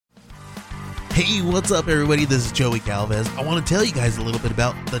Hey, what's up, everybody? This is Joey Galvez. I want to tell you guys a little bit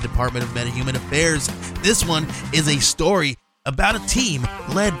about the Department of Meta-Human Affairs. This one is a story about a team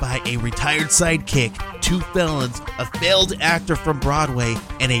led by a retired sidekick, 2 felons, a failed actor from Broadway,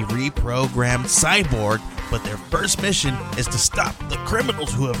 and a reprogrammed cyborg. But their first mission is to stop the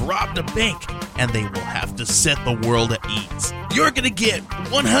criminals who have robbed a bank, and they will have to set the world at ease. You're going to get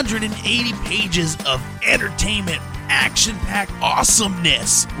 180 pages of entertainment, action-packed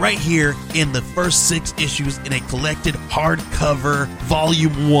awesomeness right here in the first 6 issues in a collected hardcover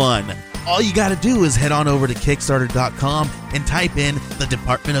volume 1. All you got to do is head on over to Kickstarter.com and type in the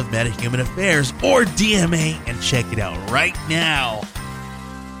Department of Meta-Human Affairs or DMA and check it out right now.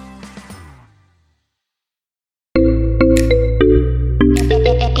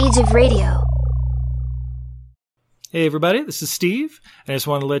 Age of Radio. Hey everybody, this is Steve. I just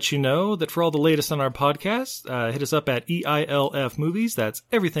want to let you know that for all the latest on our podcast, hit us up at EILF Movies. That's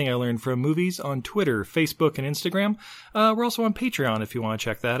Everything I Learned from Movies on Twitter, Facebook, and Instagram. We're also on Patreon if you want to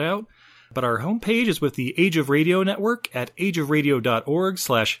check that out. But our homepage is with the Age of Radio Network at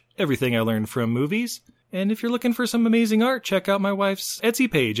ageofradio.org/Everything I Learned from Movies. And if you're looking for some amazing art, check out my wife's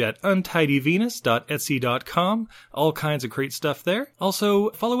Etsy page at untidyvenus.etsy.com. All kinds of great stuff there.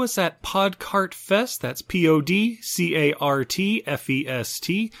 Also, follow us at PodCartFest, that's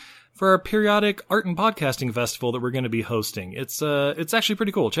PodCartFest, for our periodic art and podcasting festival that we're going to be hosting. It's actually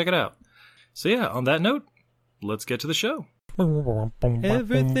pretty cool. Check it out. So yeah, on that note, let's get to the show.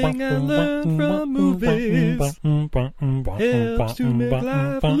 Everything I learned from movies helps to make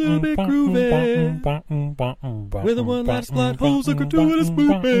life a little bit groovy. With a one-liner plot holes and gratuitous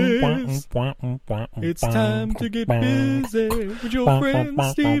movies. It's time to get busy with your friend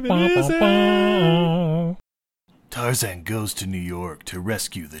Steve and Izzy. Tarzan goes to New York to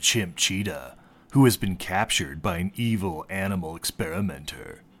rescue the chimp Cheetah, who has been captured by an evil animal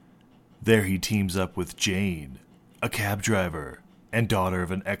experimenter. There he teams up with Jane, a cab driver, and daughter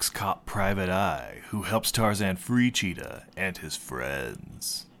of an ex-cop Private Eye, who helps Tarzan free Cheetah and his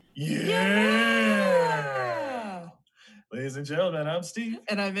friends. Yeah! Ladies and gentlemen, I'm Steve.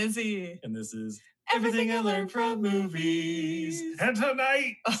 And I'm Izzy. And this is Everything I Learned from Movies. And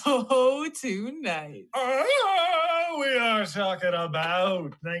tonight, tonight. we are talking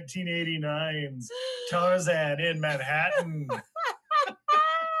about 1989's Tarzan in Manhattan.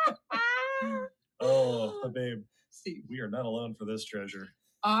 Oh, babe. Steve, We are not alone for this treasure.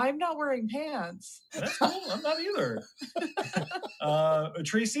 I'm not wearing pants. That's cool. I'm not either.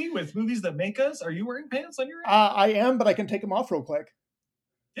 Tracy, with Movies That Make Us, are you wearing pants on your end? I am, but I can take them off real quick.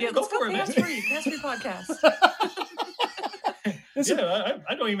 Yeah, let's go pants-free. Pants-free podcast.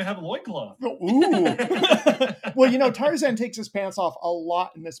 I don't even have a loincloth. Ooh. Well, Tarzan takes his pants off a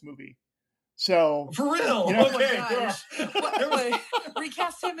lot in this movie. So For real? You know- Okay. Oh my God.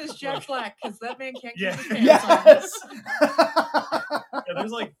 Recast him as Jack Black, because that man can't keep his pants yes. Yeah,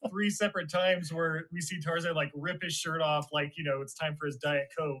 there's like 3 separate times where we see Tarzan like rip his shirt off, like, it's time for his Diet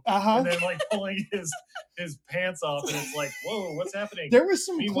Coke. And then like pulling his pants off, and it's like, whoa, what's happening? There was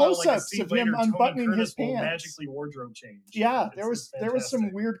some Meanwhile, close-ups like, of him Tony unbuttoning Curtis his will pants. magically wardrobe change. Yeah, It's there was some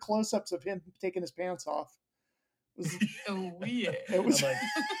fantastic. weird close-ups of him taking his pants off. Oh, yeah. It was I'm like,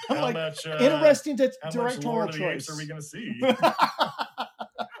 I'm how like, much interesting how much directorial Lord of the Apes choice. are we gonna see?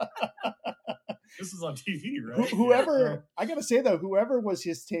 This is on TV, right? Whoever, I gotta say though, whoever was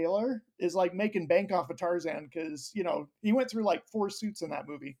his tailor is like making bank off of Tarzan, because he went through like 4 suits in that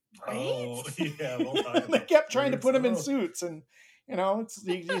movie. Oh, yeah. We'll talk about They kept trying to suits. put him in Oh. suits, and it's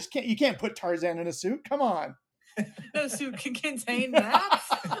you can't put Tarzan in a suit. Come on. No suit can contain that.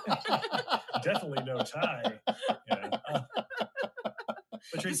 Definitely no tie. Yeah.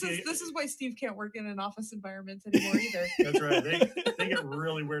 But Tracy, This is why Steve can't work in an office environment anymore either. that's right. They get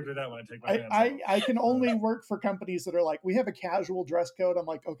really weirded out when I take my pants off. I can only work for companies that are like, we have a casual dress code. I'm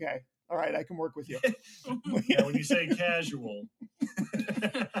like, okay, all right, I can work with you. Yeah, when you say casual.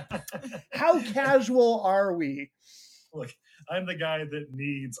 How casual are we? Look, I'm the guy that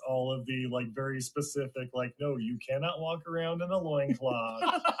needs all of the like very specific, like, no, you cannot walk around in a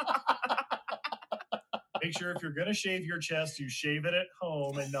loincloth. Make sure if you're going to shave your chest, you shave it at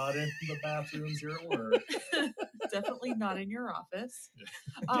home and not in the bathrooms you're at work. Definitely not in your office.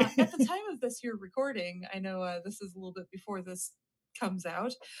 At the time of this year recording, I know this is a little bit before this comes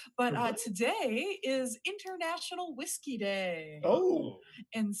out, but today is International Whiskey Day. Oh.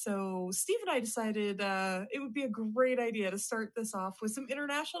 And so Steve and I decided it would be a great idea to start this off with some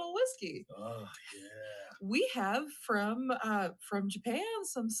international whiskey. Oh, yeah. We have from Japan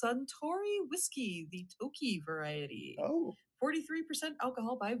some Suntory whiskey, the Toki variety. Oh. 43%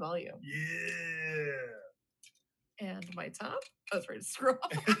 alcohol by volume. Yeah. And my top. I was ready to scroll.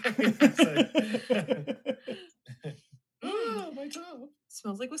 Oh, my top.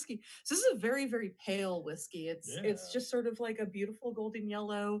 Smells like whiskey. So this is a very, very pale whiskey. It's just sort of like a beautiful golden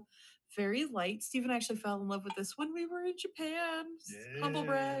yellow, very light. Steve and I actually fell in love with this when we were in Japan. Humble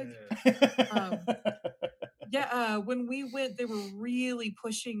brag. When we went, they were really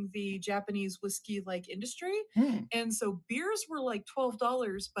pushing the Japanese whiskey like industry. And so beers were like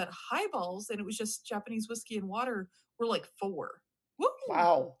 $12, but highballs, and it was just Japanese whiskey and water, were like $4. Woo!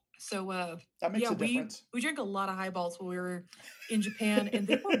 Wow. So that makes a difference. We drank a lot of highballs while we were in Japan, and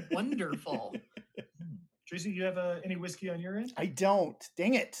they were wonderful. Tracy, you have any whiskey on your end? I don't.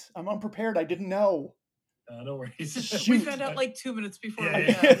 Dang it. I'm unprepared. I didn't know. No worries. Shoot. We found out like 2 minutes before Yeah, we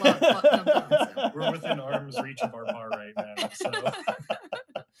yeah. jumped on, so. We're within arm's reach of our bar right now. So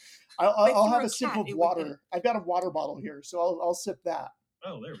I'll threw have a a sip cat, of it would water. I've got a water bottle here, so I'll sip that.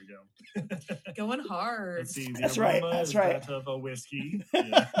 oh, there we go. Going hard. Let's see. The That's right, aroma that's is right. that of a whiskey.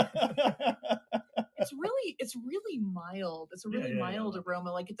 Yeah. It's really mild. It's a really mild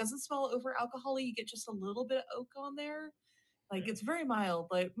aroma. Like it doesn't smell over alcohol-y. You get just a little bit of oak on there. Like it's very mild,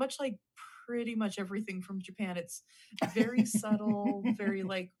 like much like pretty much everything from Japan. It's very subtle, very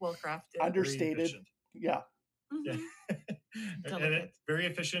like well crafted. Understated. Yeah. Yeah. And it's very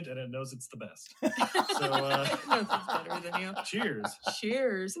efficient, and it knows it's the best. So it knows it's better than you. Cheers.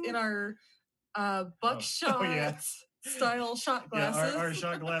 Cheers in our buckshot style shot glasses. Yeah, our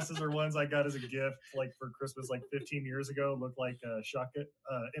shot glasses are ones I got as a gift, like for Christmas, like 15 years ago. Looked like a shotgun,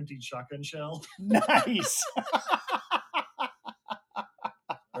 emptied shotgun shell. Nice.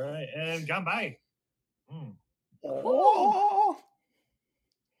 All right, and ganbai. Oh.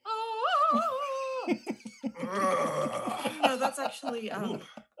 No, that's actually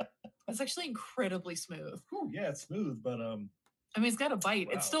incredibly smooth. Ooh, yeah, it's smooth, but I mean, it's got a bite.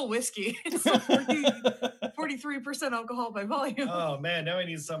 Wow. It's still whiskey. It's still 43% alcohol by volume. oh man, now I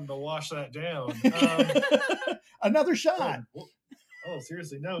need something to wash that down. Another shot. Oh,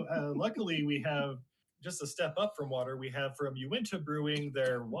 seriously, no. Luckily, we have just a step up from water. We have from Uinta Brewing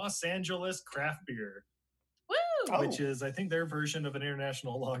their Los Angeles craft beer, Woo! which is, I think, their version of an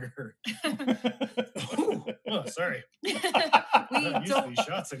international lager. Oh, sorry. We Not used to don't these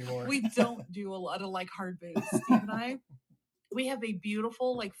shots anymore. we don't do a lot of like hard booze, Steve and I. We have a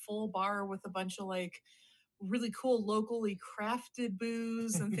beautiful like full bar with a bunch of like really cool locally crafted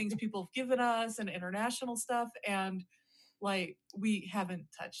booze and things people have given us and international stuff, and like we haven't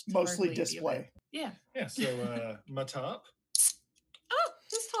touched Mostly hardly any of display. it. Yeah. Yeah, so my top. Oh,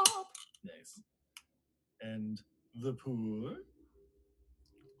 this top. Nice. And the pour.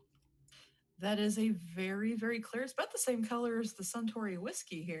 That is a very, very clear. It's about the same color as the Suntory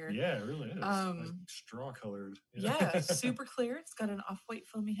whiskey here. Yeah, it really is. Like straw colored. Yeah, super clear. It's got an off-white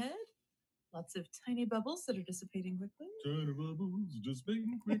foamy head. Lots of tiny bubbles that are dissipating quickly. Tiny bubbles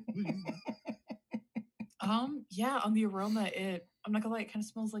dissipating quickly. Yeah, on the aroma, I'm not gonna lie, it kind of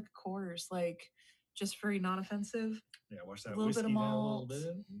smells like a Coors, like just very non-offensive. Yeah, watch that A little bit whiskey of down a malt.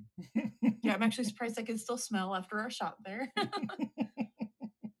 little bit. Yeah, I'm actually surprised I can still smell after our shot there.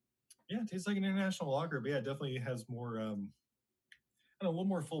 Yeah, it tastes like an international lager, but yeah, it definitely has more, a little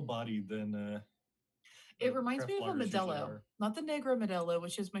more full bodied than. It reminds me of a craft lagers usually Modelo, are. not the Negro Modelo,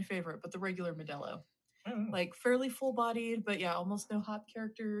 which is my favorite, but the regular Modelo. I don't know. Like fairly full bodied, but yeah, almost no hop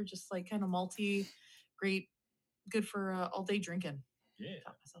character, just like kind of malty, great, good for all day drinking. Yeah.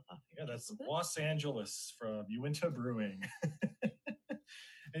 Top myself off here Yeah, just that's a bit. Los Angeles from Uinta Brewing.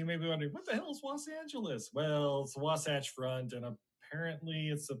 And you may be wondering, what the hell is Los Angeles? Well, it's the Wasatch Front, and apparently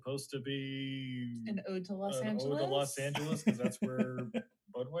it's supposed to be An ode to Los an Angeles. ode to Los Angeles, because that's where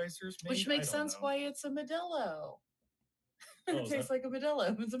Budweiser's made. Which makes I don't sense know. why it's a Modelo. Oh, It is tastes that- like a Modelo.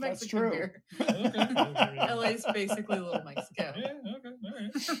 It's a That's Mexican true. beer. Okay. LA's basically Little Mexico. Yeah, okay, all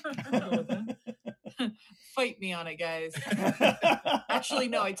right. I'll go with that. Fight me on it, guys. Actually,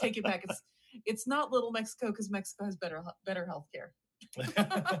 no, I take it back. It's not Little Mexico because Mexico has better health care.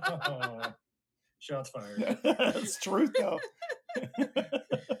 Shots fired. That's truth, though.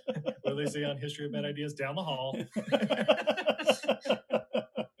 What do they say on History of Bad Ideas? Down the hall.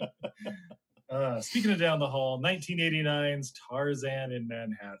 Speaking of down the hall, 1989's Tarzan in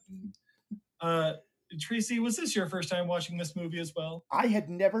Manhattan. Tracy, was this your first time watching this movie as well? I had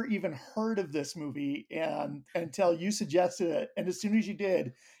never even heard of this movie until you suggested it. And as soon as you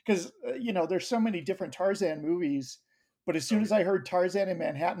did, because, there's so many different Tarzan movies, but as soon as I heard Tarzan in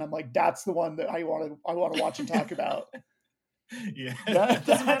Manhattan, I'm like, that's the one that I want to watch and talk about. Yeah. That's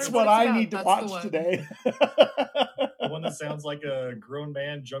matter what what I it's need to about, that's the watch one. today. The one that sounds like a grown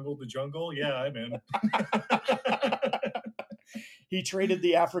man jungle to jungle? Yeah, I'm in. He traded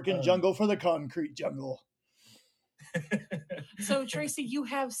the African jungle for the concrete jungle. So, Tracy, you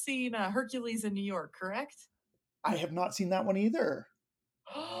have seen Hercules in New York, correct? I have not seen that one either.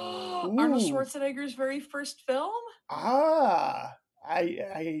 Arnold Ooh. Schwarzenegger's very first film? Ah,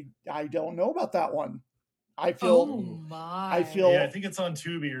 I don't know about that one. I Oh feel my. I feel Yeah, I think it's on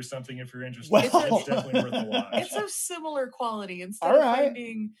Tubi or something if you're interested. Well- It's definitely worth a watch. It's of similar quality. Instead All of right.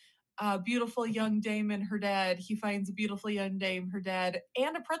 finding a beautiful young dame and her dad, he finds a beautiful young dame, her dad,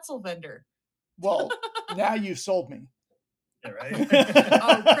 and a pretzel vendor. well, now you sold me. Yeah, right?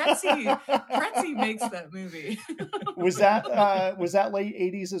 Oh, Pretzi makes that movie. Was that late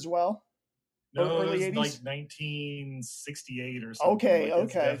 80s as well? Or No, early it was 80s? like 1968 or something. Okay, Like,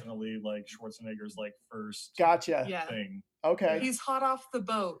 it's okay. definitely like Schwarzenegger's like first Gotcha. Yeah. thing. Okay. He's hot off the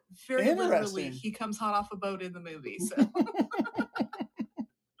boat. Very literally, Interesting. he comes hot off a boat in the movie. So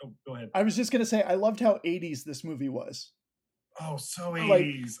Oh, go ahead. I was just gonna say I loved how 80s this movie was. Oh, so Like,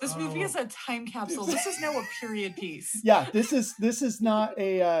 80s. this movie is a time capsule. This is now a period piece. Yeah, this is not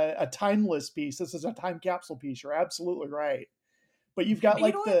a timeless piece. This is a time capsule piece. You're absolutely right. But you've got You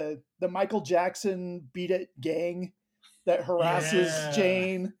like know the Michael Jackson Beat It gang that harasses Yeah.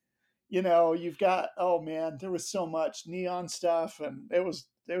 Jane. You know, you've got, oh man, there was so much neon stuff, and it was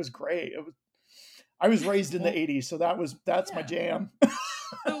great. I was raised in the 80s, so that's my Yeah. jam.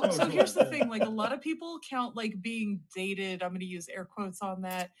 So here's the thing, like a lot of people count like being dated, I'm going to use air quotes on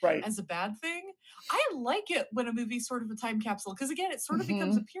that, Right. as a bad thing. I like it when a movie's sort of a time capsule because again, it sort of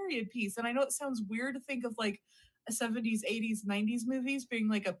becomes a period piece. And I know it sounds weird to think of like a 70s, 80s, 90s movies being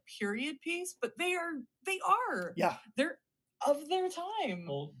like a period piece, but they are. Yeah. They're of their time.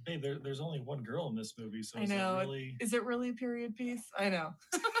 Well, hey, there's only one girl in this movie, so I is know. it really? Is it really a period piece? I know.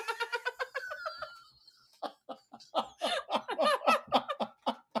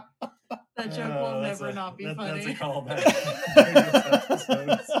 That joke will never not be funny. That's a callback.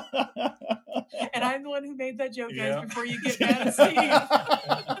 And I'm the one who made that joke, guys, Yeah. before you get mad at Steve.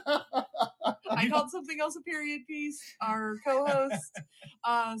 I called something else a period piece. Our co-host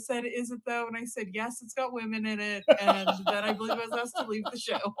said, "Is it though?" And I said, "Yes, it's got women in it." And then I believe I was asked to leave the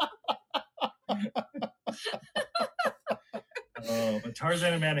show. But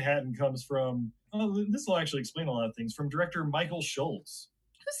Tarzan of Manhattan comes from, this will actually explain a lot of things, from director Michael Schultz.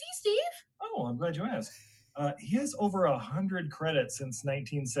 Who's he, Steve? Oh, I'm glad you asked. He has over 100 credits since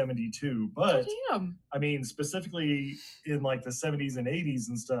 1972, but Oh, damn. I mean, specifically in like the 70s and 80s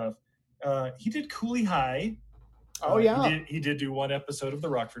and stuff, he did Cooley High. Oh, yeah. He did do one episode of the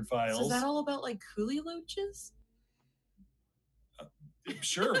Rockford Files. So is that all about like coolie loaches?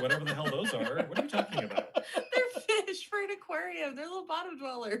 Sure, whatever the hell those are. What are you talking about? They're fish for an aquarium. They're little bottom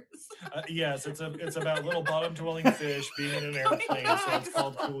dwellers. Yes, it's about little bottom-dwelling fish being in an airplane, so it's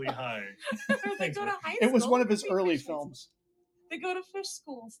called Cooley High. They go to high school. It was one of his to be early fishes. films. They go to fish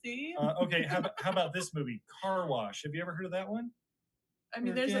school, Steve. Okay, how about this movie, Car Wash? Have you ever heard of that one? I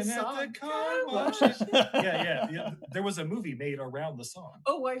mean, there's a Working at song. the car wash. Yeah. There was a movie made around the song.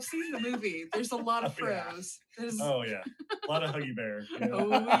 Oh, I've seen the movie. There's a lot of Oh, yeah. froze. There's... Oh yeah, a lot of Huggy Bear. You know?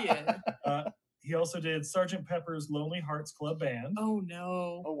 Oh, yeah. He also did Sgt. Pepper's Lonely Hearts Club Band. Oh,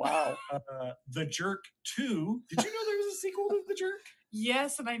 no. Oh, wow. The Jerk 2. Did you know there was a sequel to The Jerk?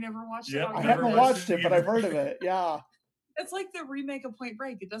 Yes, and I never watched Yep, it. on I never haven't watched watched it it, but I've either. heard of it. Yeah. It's like the remake of Point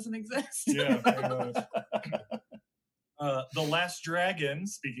Break. It doesn't exist. Yeah, pretty much. The Last Dragon,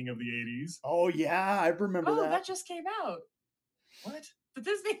 speaking of the 80s. Oh, yeah. I remember Oh, that. that just came out. What? The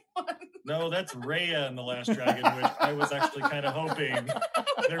Disney one. No, that's Raya and the Last Dragon, which I was actually kind of hoping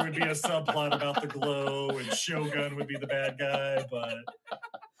there would be a subplot about the glow and Shogun would be the bad guy, but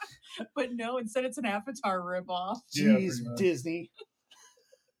But no, instead it's an Avatar ripoff. Yeah, Jeez, pretty much. Disney.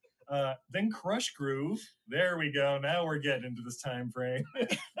 then Crush Groove. There we go. Now we're getting into this time frame.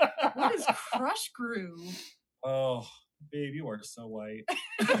 What is Crush Groove? Oh, babe, you are so white.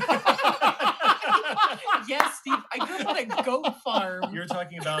 Yes, Steve. I grew up on a goat farm. You're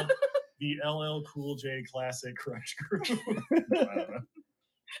talking about the LL Cool J classic Crush Groove. Was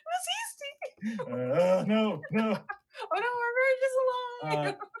he, Steve? No. Oh no, our marriage is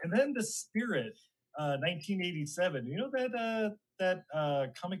alive. And then The Spirit, 1987. You know that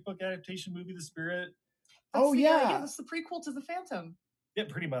comic book adaptation movie, The Spirit? Oh, yeah. That's the prequel to The Phantom. Yeah,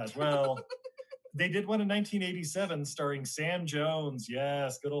 pretty much. Well, they did one in 1987 starring Sam Jones.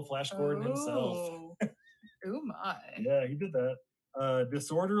 Yes, good old Flash Gordon himself. Oh my. Yeah, he did that.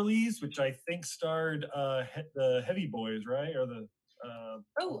 Disorderlies, which I think starred the Heavy Boys, right? Or the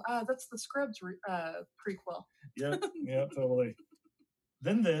That's the Scrubs prequel. yeah, totally.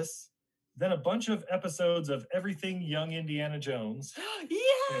 Then a bunch of episodes of Everything Young Indiana Jones. Yes.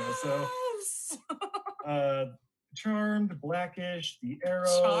 Yeah, so Charmed, Blackish, The Arrow,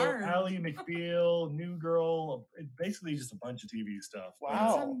 Charmed. Ally McBeal, New Girl. Basically just a bunch of TV stuff.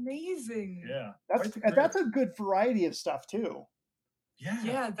 That's Wow. amazing. Yeah. That's a good variety of stuff too. Yeah.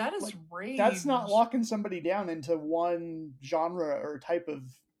 Yeah, that is Like, range. That's not locking somebody down into one genre or type of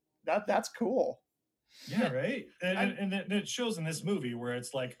that's cool. Yeah, right. And it shows in this movie where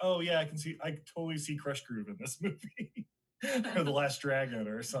it's like, oh yeah, I totally see Crush Groove in this movie. Or The Last Dragon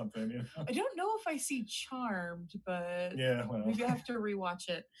or something. You know? I don't know if I see Charmed, but Yeah, well, maybe I have to rewatch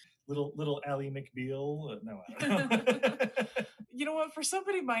it. little Ally McBeal. No, I don't know. You know what? For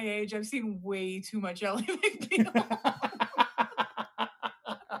somebody my age, I've seen way too much Ally McBeal.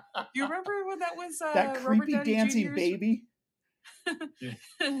 You remember when that was That Robert creepy Downey dancing Jr.'s baby.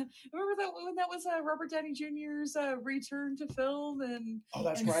 Remember that when that was Robert Downey Jr.'s return to film and, Oh,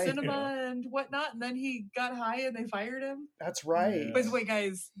 that's and right. cinema and whatnot, and then he got high and they fired him. That's right. Yeah. By the way,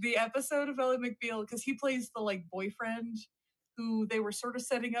 guys, the episode of Ally McBeal, because he plays the like boyfriend who they were sort of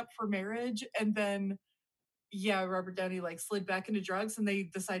setting up for marriage, and then Robert Downey like slid back into drugs, and they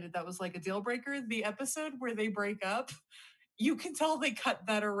decided that was like a deal breaker. The episode where they break up, you can tell they cut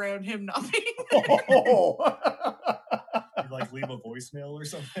that around him not being there. Oh. You like leave a voicemail or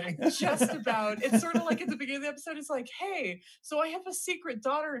something. Just about. It's sort of like at the beginning of the episode, it's like, hey, so I have a secret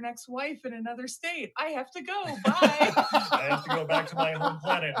daughter and ex-wife in another state. I have to go. Bye. I have to go back to my home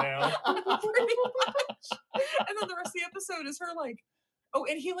planet now. Pretty much. And then the rest of the episode is her like, oh,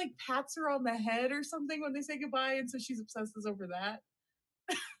 and he like pats her on the head or something when they say goodbye, and so she's obsessed over that.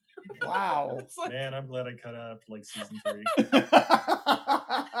 Wow. It's like, Man, I'm glad I cut out like season 3. by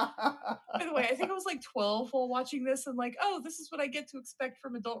the way, I think I was like 12 while watching this, and like, oh, this is what I get to expect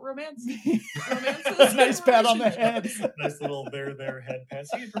from adult romance. Romances. Nice pat on the head. Nice little there head pat.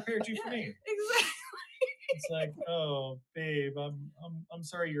 See, it prepared you for me. Exactly. It's like, oh, babe, I'm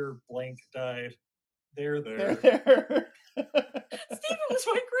sorry your blank died. There. There. Stephen was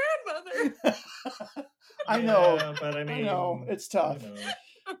my grandmother. I know. Yeah, but I mean, I know. It's tough. you know.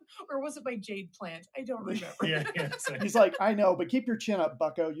 Or was it by Jade Plant? I don't remember. Yeah, exactly. He's like, I know, but keep your chin up,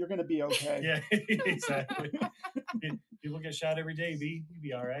 bucko. You're going to be okay. Yeah, exactly. People get shot every day, B. You'd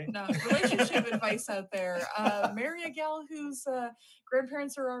be all right. No, relationship advice out there. Marry a gal whose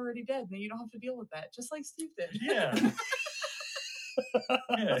grandparents are already dead, then you don't have to deal with that, just like Steve did. Yeah.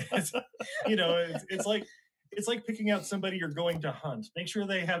 Yeah, it's like picking out somebody you're going to hunt. Make sure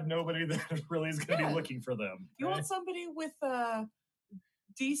they have nobody that really is going to be looking for them. You right? want somebody with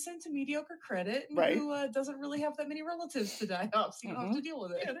decent to mediocre credit and Right. who doesn't really have that many relatives to die off, so you don't have to deal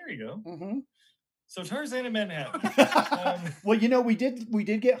with it. Yeah, there you go. Mm-hmm. So Tarzan in Manhattan. Well, we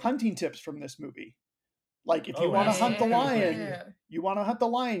did get hunting tips from this movie. Like, if you Oh, want to yeah. hunt the lion, Yeah.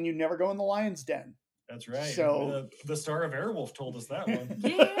 you never go in the lion's den. That's right. So- the star of Airwolf told us that one.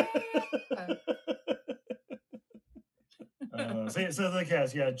 Yeah. So the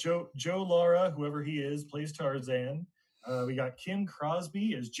cast, Joe Lara, whoever he is, plays Tarzan. We got Kim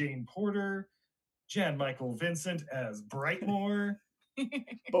Crosby as Jane Porter, Jan Michael Vincent as Brightmore,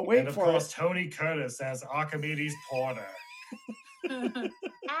 But wait and of for course it. Tony Curtis as Archimedes Porter.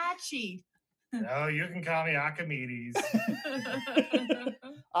 Archie. No, you can call me Archimedes.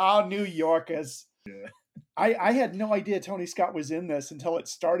 Oh, New Yorkers. I had no idea Tony Scott was in this until it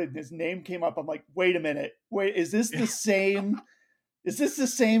started and his name came up. I'm like, wait a minute. Wait, is this the same? Is this the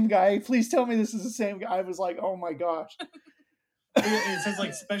same guy? Please tell me this is the same guy. I was like, oh my gosh. It says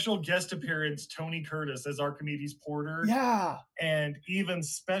like special guest appearance Tony Curtis as Archimedes Porter. Yeah. And even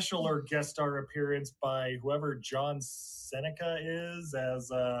specialer guest star appearance by whoever John Seneca is as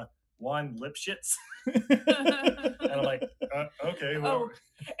Juan Lipschitz. And I'm like, okay. Well,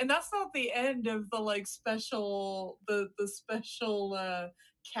 Oh, and that's not the end of the like special the special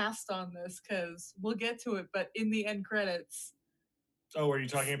cast on this, because we'll get to it, but in the end credits. are you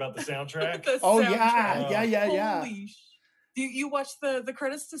talking about the soundtrack? The Oh, soundtrack. yeah. Holy you watched the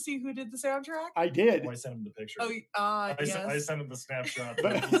credits to see who did the soundtrack? I did. Oh, I sent him the picture. Oh, I yes. sent him the snapshot.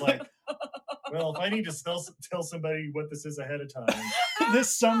 But he's like, well, if I need to tell somebody what this is ahead of time.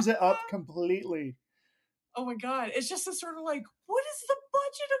 This sums it up completely. Oh my god. It's just a sort of like, what is the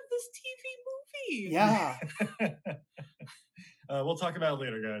budget of this TV movie? Yeah. We'll talk about it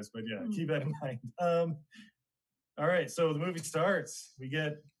later, guys. But yeah, keep that in mind. All right, so the movie starts. We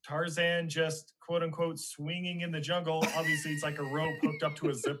get Tarzan just quote unquote swinging in the jungle. Obviously, it's like a rope hooked up to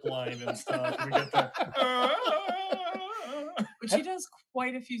a zip line and stuff. We get the Which he does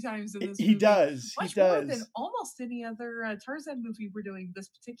quite a few times in this He movie. does. Much He more does. than almost any other Tarzan movie we're doing this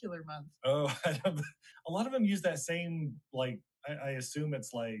particular month. a lot of them use that same, like, I assume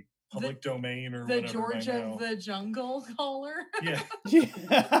it's like public domain or the whatever George by of now. the Jungle caller. Yeah.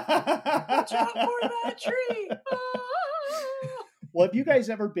 Watch out for that tree. Ah. Well, have you guys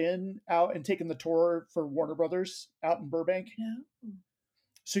ever been out and taken the tour for Warner Brothers out in Burbank? No.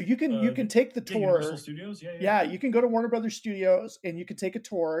 So you can take the Yeah, tour. Universal Studios. Yeah, you can go to Warner Brothers Studios and you can take a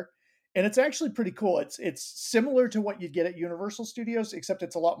tour, and it's actually pretty cool. It's similar to what you'd get at Universal Studios, except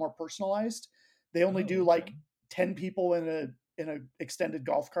it's a lot more personalized. They only do like 10 people in a extended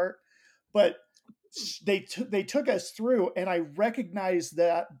golf cart, but they took us through, and I recognized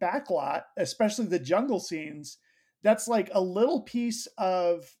that backlot, especially the jungle scenes. That's like a little piece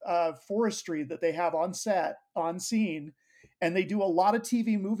of forestry that they have on set, on scene, and they do a lot of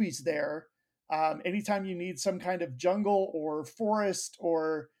TV movies there. Anytime you need some kind of jungle or forest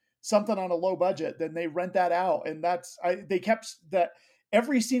or something on a low budget, then they rent that out. And they kept that.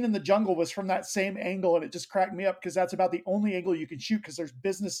 Every scene in the jungle was from that same angle, and it just cracked me up because that's about the only angle you can shoot because there's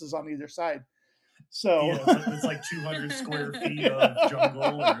businesses on either side. So yeah, it's like 200 square feet of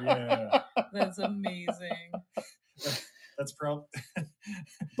jungle. That's amazing. That's probably.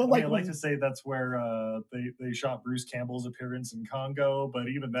 But I like to say that's where they shot Bruce Campbell's appearance in Congo, but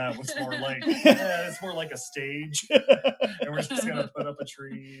even that was more like it's more like a stage, and we're just gonna put up a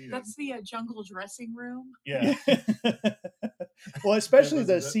tree. That's the jungle dressing room. Yeah. Well, especially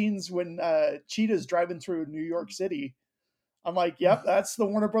the scenes when Cheetah's driving through New York City. I'm like, yep, that's the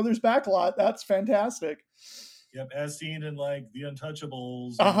Warner Brothers backlot. That's fantastic. Yep, as seen in like The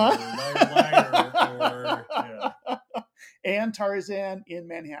Untouchables, Uh-huh. or and Tarzan in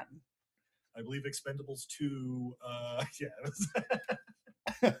Manhattan. I believe Expendables 2.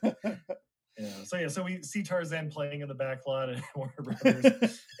 So we see Tarzan playing in the backlot at Warner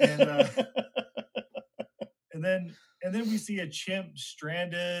Brothers, and then we see a chimp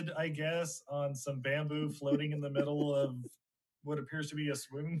stranded, I guess, on some bamboo floating in the middle of what appears to be a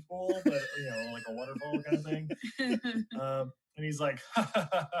swimming pool, but like a waterfall kind of thing. And he's like,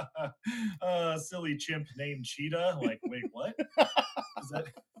 silly chimp named Cheetah. Like, wait, what?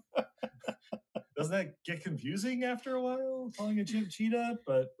 Doesn't that get confusing after a while, calling a chimp Cheetah?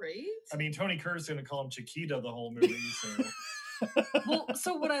 But right? I mean, Tony Kerr's going to call him Chiquita the whole movie. So. Well,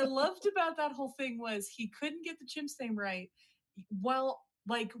 so what I loved about that whole thing was he couldn't get the chimp's name right while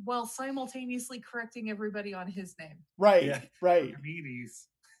simultaneously correcting everybody on his name. Right, yeah. right.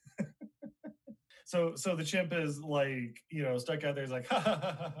 So the chimp is like, stuck out there. He's like, ha ha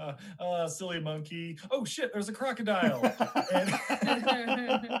ha ha ha, silly monkey. Oh shit, there's a crocodile.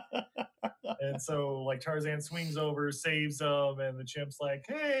 And so like Tarzan swings over, saves him, and the chimp's like,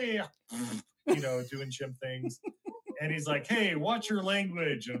 hey, doing chimp things. And he's like, hey, watch your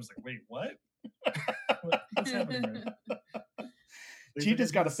language. And I was like, wait, what? What's happening there?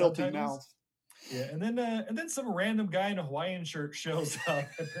 Cheetah's got a filthy mouth. Yeah, and then some random guy in a Hawaiian shirt shows up.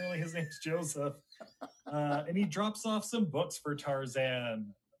 Apparently his name's Joseph. And he drops off some books for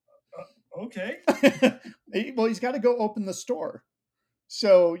Tarzan. Okay. Well, he's got to go open the store.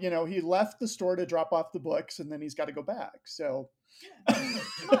 So, he left the store to drop off the books, and then he's got to go back. So,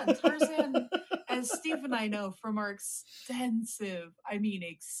 come on, Tarzan, as Steve and I know from our extensive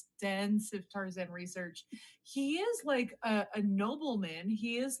Tarzan research, he is like a nobleman.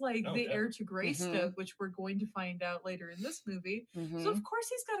 He is like the heir to Greystoke, which we're going to find out later in this movie. So, of course,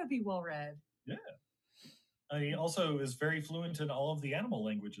 he's got to be well read. Yeah. He also is very fluent in all of the animal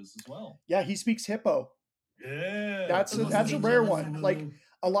languages as well. Yeah, he speaks Hippo. Yeah, that's a rare one. Like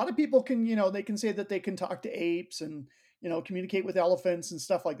a lot of people can, they can say that they can talk to apes and communicate with elephants and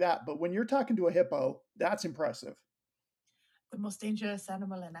stuff like that. But when you're talking to a hippo, that's impressive. The most dangerous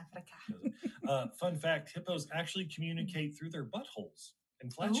animal in Africa. Fun fact: hippos actually communicate through their buttholes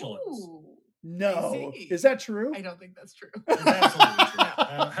and flatulence. Ooh, no, is that true? I don't think that's true. It's absolutely true.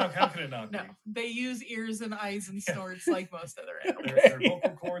 How can it not be? No, they use ears and eyes and snorts like most other animals. Their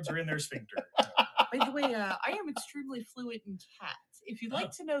vocal cords are in their sphincter. By the way, I am extremely fluent in cats. If you'd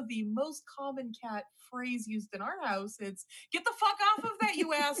like to know the most common cat phrase used in our house, it's "Get the fuck off of that,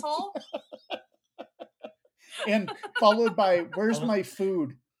 you asshole!" And followed by "Where's my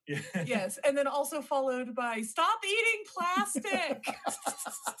food?" Yes, and then also followed by "Stop eating plastic."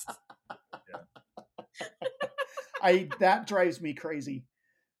 That drives me crazy.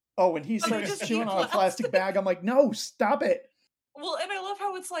 Oh, when he starts chewing on a plastic bag, I'm like, no, stop it. Well, and I love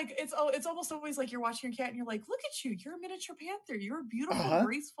how it's like it's almost always like you're watching your cat and you're like, look at you, you're a miniature panther, you're a beautiful,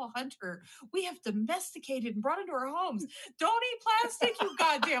 graceful hunter. We have domesticated and brought into our homes. Don't eat plastic, you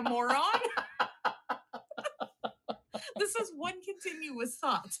goddamn moron. This is one continuous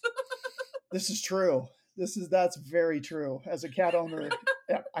thought. This is true. That's very true. As a cat owner,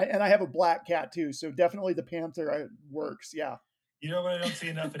 and I have a black cat too, so definitely the panther works. Yeah. You know what I don't see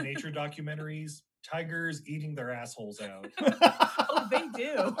enough in nature documentaries? Tigers eating their assholes out. Oh, they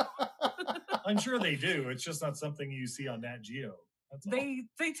do. I'm sure they do. It's just not something you see on Nat Geo. That's all. They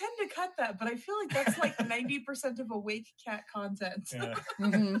tend to cut that, but I feel like that's like 90% of awake cat content. Yeah.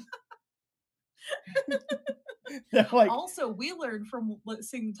 Mhm. They're like, Also, we learned from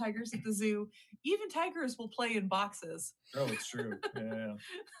seeing the tigers at the zoo, even tigers will play in boxes. Oh, it's true. Yeah.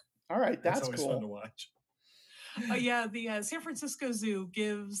 all right, It's that's always fun to cool. watch. Yeah, the San Francisco Zoo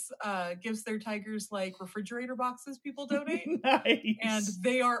gives their tigers like refrigerator boxes people donate, Nice. and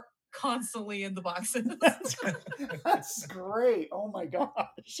they are constantly in the boxes. That's great. Oh my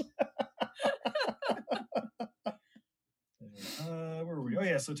gosh. Where were we? Oh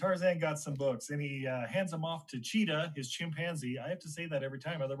yeah, so Tarzan got some books, and he hands them off to Cheetah, his chimpanzee. I have to say that every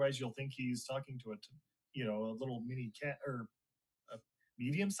time, otherwise you'll think he's talking to a little mini cat or a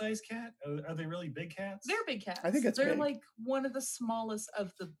medium-sized cat. Are they really big cats? They're big cats. I think it's they're big. like one of the smallest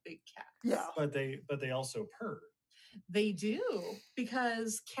of the big cats. Yeah. but they also purr. They do,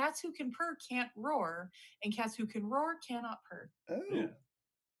 because cats who can purr can't roar, and cats who can roar cannot purr. Oh. Yeah.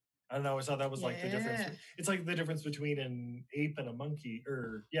 I don't know. I thought that was like the difference. Yeah. It's like the difference between an ape and a monkey,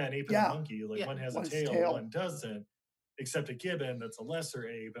 or an ape and Yeah. a monkey. Like Yeah. one has One's a tail, tail. one doesn't. Except a gibbon that's a lesser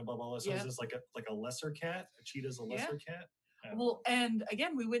ape, and blah blah blah. So Yeah. it's just like a lesser cat. A cheetah's a Yeah. lesser cat. Yeah. Well, and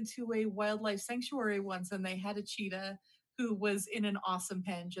again, we went to a wildlife sanctuary once, and they had a cheetah who was in an awesome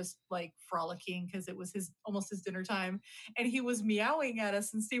pen, just like frolicking because it was almost his dinner time, and he was meowing at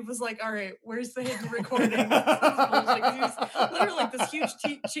us. And Steve was like, "All right, where's the hidden recording?" This is bullshit. 'Cause he was literally like this huge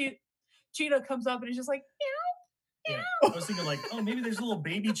cheetah comes up, and he's just like, Yeah. I was thinking like, oh, maybe there's little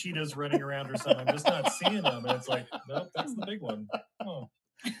baby cheetahs running around or something. I'm just not seeing them. And it's like, nope, that's the big one. Oh.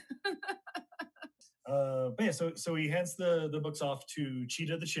 But yeah, so he hands the books off to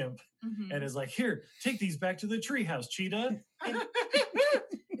Cheetah the chimp Mhm. and is like, here, take these back to the treehouse, Cheetah.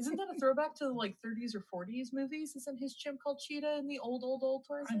 Isn't that a throwback to like 30s or 40s movies? Isn't his chimp called Cheetah in the old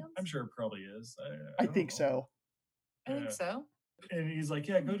Tarzan? I'm sure it probably is. I don't think know. so. I think Yeah. so. And he's like,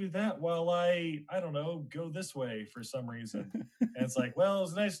 yeah, go do that while I don't know, go this way for some reason. And it's like, well, it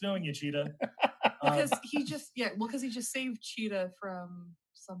was nice knowing you, Cheetah. Because he just saved Cheetah from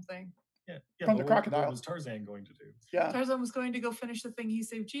something. Yeah, From but the what crocodile. was Tarzan going to do? Yeah. Tarzan was going to go finish the thing he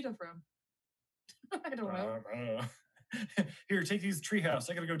saved Cheetah from. I don't know. I don't know. Here, take these treehouse.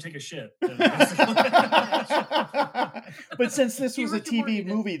 I gotta go take a shit. But since this He was a Rick and Morty'd TV it.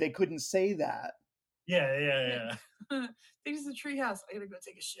 movie, they couldn't say that. Yeah. There's the treehouse. I gotta go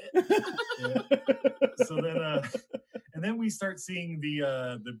take a shit. So then, and then we start seeing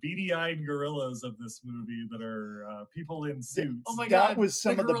the beady-eyed gorillas of this movie that are people in suits. Oh my That god, was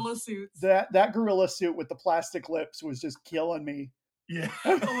some the of the- gorilla suits. That gorilla suit with the plastic lips was just killing me. Yeah.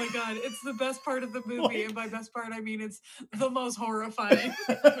 Oh my god, it's the best part of the movie, and by best part I mean it's the most horrifying.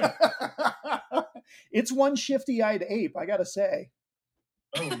 It's one shifty-eyed ape, I gotta say.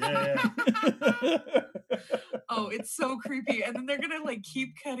 Oh yeah. Oh, it's so creepy. And then they're gonna like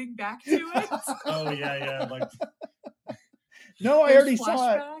keep cutting back to it. Oh yeah. Like No, I There's already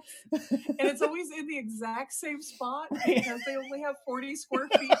saw it. flashbacks, and it's always in the exact same spot because they only have 40 square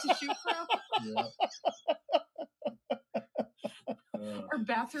feet to shoot from. yeah. Our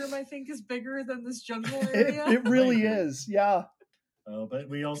bathroom, I think, is bigger than this jungle It, area. it really agree. is, yeah. But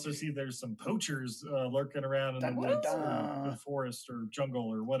we also see there's some poachers lurking around in the Dun, dun, woods or dun. the forest or jungle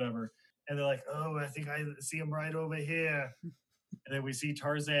or whatever. And they're like, oh, I think I see him right over here. And then we see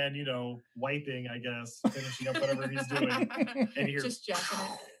Tarzan, wiping, I guess, finishing up whatever he's doing. And you hear, Just jacking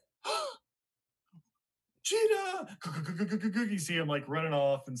it. Cheetah! You see him like running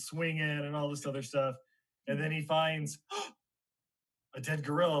off and swinging and all this other stuff. And then he finds a dead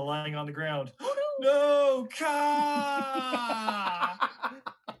gorilla lying on the ground. Oh No, Ka!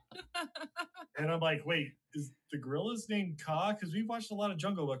 And I'm like, wait, is the gorilla's name Ka? Because we've watched a lot of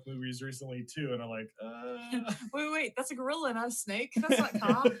Jungle Book movies recently too. And I'm like, Wait, that's a gorilla, not a snake. That's not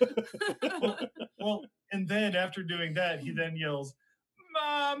Ka. well, and then after doing that, he then yells,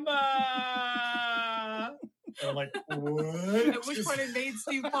 Mama! And I'm like, what? At which point it made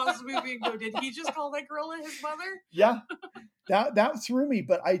Steve pause the movie and go, did he just call that gorilla his mother? Yeah. That threw me,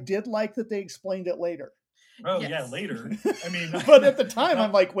 but I did like that they explained it later. Oh, Yes. yeah, later. I mean, But at the time,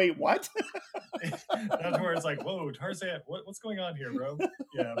 I'm like, wait, what? that's where it's like, whoa, Tarzan, what's going on here, bro?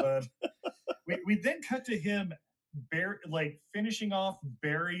 Yeah, but we then cut to him finishing off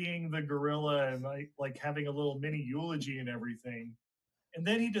burying the gorilla and like having a little mini eulogy and everything. And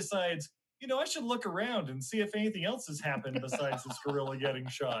then he decides, I should look around and see if anything else has happened besides this gorilla getting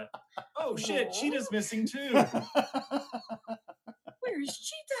shot. Oh shit, Cheetah's missing too. Where's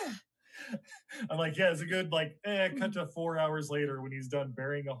Cheetah? I'm like, yeah, it's a good cut to 4 hours later when he's done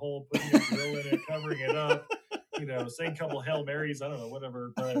burying a hole, putting a drill in it, covering it up, saying a couple Hail Marys, I don't know,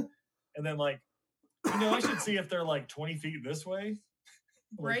 whatever. But and then I should see if they're 20 feet this way.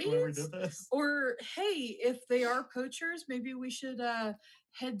 Right? Whoever did this. Or hey, if they are poachers, maybe we should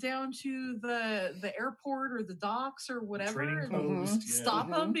head down to the airport or the docks or whatever Trading and post. stop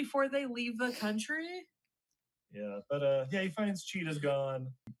them before they leave the country. Yeah, but he finds Cheetah's gone,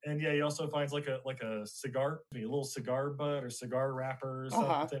 and he also finds like a cigar, a little cigar butt or cigar wrapper or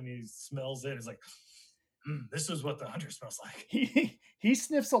something. He smells it. He's like, "This is what the hunter smells like." He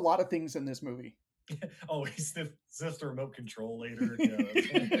sniffs a lot of things in this movie. Oh, he sniffs the remote control later. Yeah,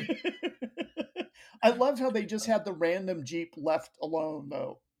 I loved how they just had the random Jeep left alone,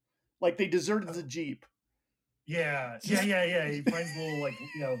 though. Like they deserted the Jeep. Yeah. He finds a little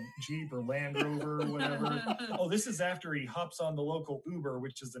Jeep or Land Rover or whatever. Oh, this is after he hops on the local Uber,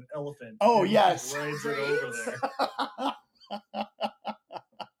 which is an elephant. Oh, yes. Rides it over there.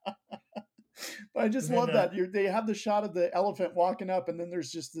 I just love that. They have the shot of the elephant walking up, and then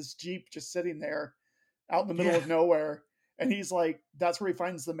there's just this Jeep just sitting there out in the middle of nowhere. And he's like, that's where he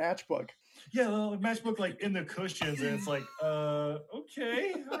finds the matchbook. Yeah, the matchbook in the cushions, and it's like,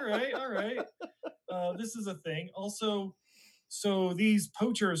 okay, all right. This is a thing. Also, so these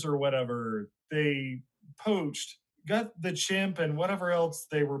poachers or whatever, they poached, got the chimp and whatever else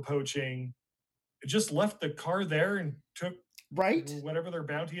they were poaching, just left the car there and took whatever their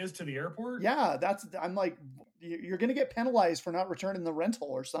bounty is to the airport. Yeah, I'm like, you're going to get penalized for not returning the rental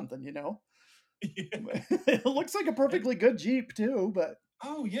or something, Yeah. It looks like a perfectly good Jeep too, but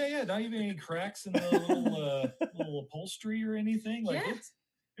oh yeah, not even any cracks in the little upholstery or anything. It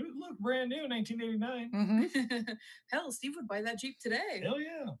would look brand new, 1989. Mm-hmm. Hell, Steve would buy that Jeep today. Hell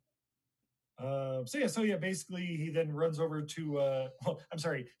yeah. So basically he then runs over to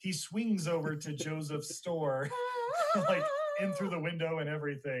he swings over to Joseph's store, in through the window and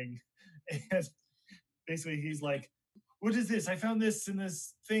everything. And basically he's like, what is this? I found this in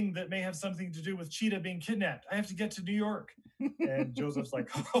this thing that may have something to do with Cheetah being kidnapped. I have to get to New York. And Joseph's like,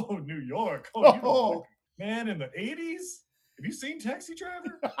 oh, New York. Oh, man, in the 80s? Have you seen Taxi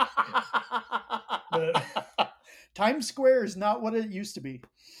Driver? But Times Square is not what it used to be.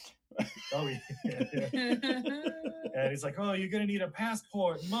 Oh, yeah. And he's like, oh, you're going to need a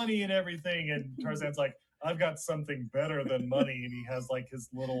passport, money and everything. And Tarzan's like, I've got something better than money. And he has his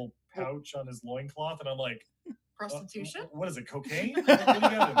little pouch on his loincloth. And I'm like, prostitution? What is it, cocaine? What do you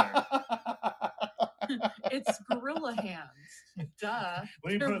got in there? It's gorilla hands. Duh.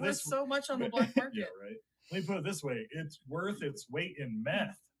 They're worth so much on the black market. Yeah, right. Let me put it this way. It's worth its weight in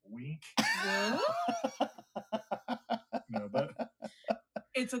meth. Wink. No, but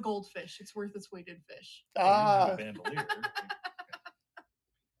it's a goldfish. It's worth its weight in fish. A bandolier.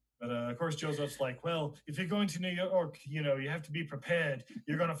 But of course, Joseph's like, well, if you're going to New York, you have to be prepared.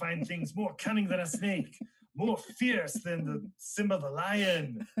 You're going to find things more cunning than a snake, more fierce than the Simba the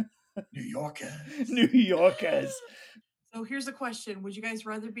lion. New Yorkers. So here's a question. Would you guys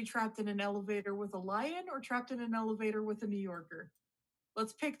rather be trapped in an elevator with a lion or trapped in an elevator with a New Yorker?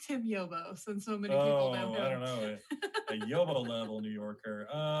 Let's pick Tim Yobo, since so many people know him. I don't know. A Yobo level New Yorker.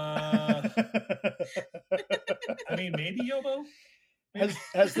 Maybe Yobo?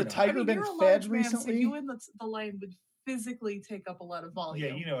 Has the tiger been fed recently? So you and the lion would physically take up a lot of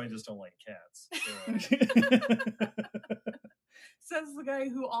volume. Yeah, I just don't like cats. Says the guy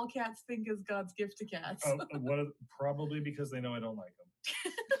who all cats think is God's gift to cats. Probably because they know I don't like them.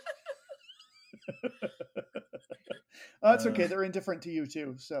 That's okay. They're indifferent to you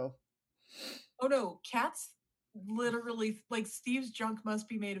too. So. Oh no, cats literally Steve's junk must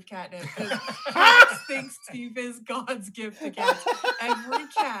be made of catnip. Cats think Steve is God's gift to cats. Every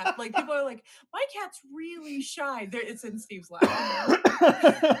cat, people are like, my cat's really shy. It's in Steve's lap. What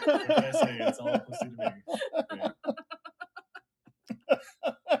can I say? It's all pussy to me. Yeah.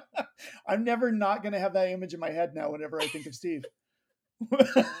 I'm never not going to have that image in my head now whenever I think of Steve.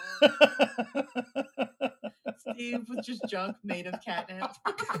 Steve with just junk made of catnip.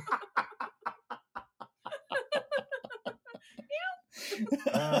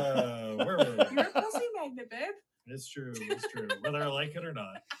 Where were we? You're a pussy magnet, babe. It's true. Whether I like it or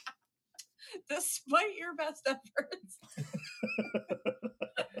not. Despite your best efforts.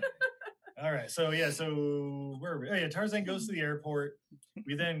 All right. So where are we? Oh yeah, Tarzan goes to the airport.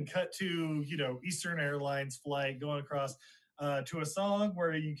 We then cut to, Eastern Airlines flight going across to a song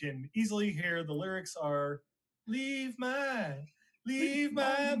where you can easily hear the lyrics are leave my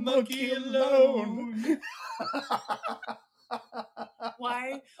monkey alone.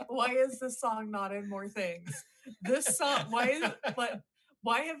 Why is this song not in more things? This song, why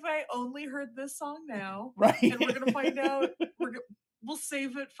why have I only heard this song now? Right. And we're gonna find out. We'll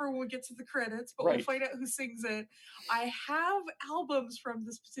save it for when we get to the credits, but we'll Right. find out who sings it. I have albums from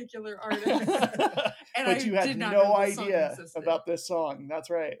this particular artist, and But you I had did not no know this song idea existed. about this song. That's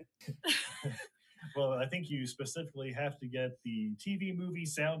right. Well, I think you specifically have to get the TV movie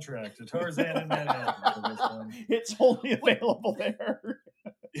soundtrack to Tarzan in Manhattan for this one. It's only available there.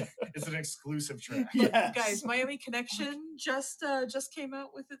 It's an exclusive track. Yes. Guys, Miami Connection just came out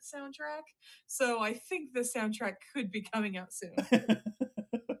with its soundtrack, so I think the soundtrack could be coming out soon.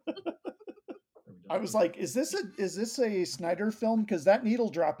 I was like, is this a Snyder film? Because that needle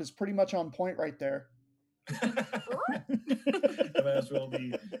drop is pretty much on point right there. It might as well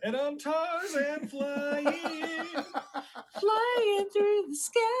be. And I'm Tarzan flying Flying through the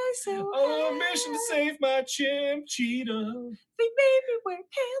sky so on a high. mission to save my chimp cheetah. They made me wear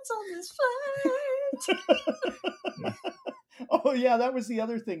pants on this flight. Oh yeah, that was the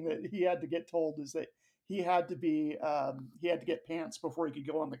other thing that he had to get told, is that he had to get pants before he could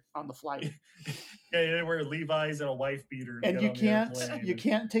go on the flight. Yeah, you didn't wear Levi's and a wife beater. To And get you on the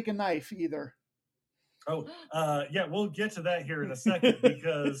can't airplane. take a knife either. Oh, yeah, we'll get to that here in a second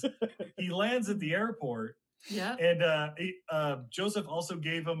because he lands at the airport, Yeah. and Joseph also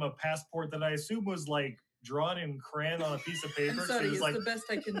gave him a passport that I assume was like drawn in crayon on a piece of I'm paper. So sorry, he was it's like, the best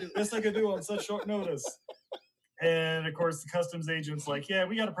I can do. best I could do on such short notice. And of course, the customs agent's like, yeah,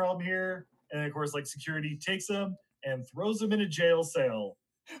 we got a problem here. And of course, like security takes him and throws him in a jail cell.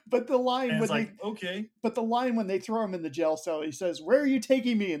 But the line And when it's like, okay. when they throw him in the jail cell, he says, "Where are you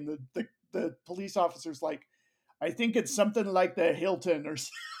taking me?" And the police officer's like, "I think it's something like the Hilton or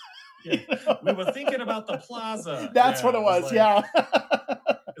something." Yeah. We were thinking about the plaza. That's Yeah, what it was. like, Yeah.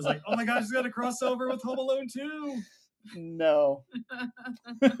 It's like, oh my gosh, he's got a crossover with Home Alone 2. No.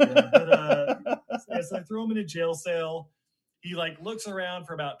 Yeah, so I throw him in a jail cell. He like looks around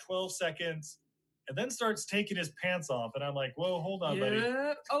for about 12 seconds and then starts taking his pants off. And I'm like, whoa, hold on, buddy.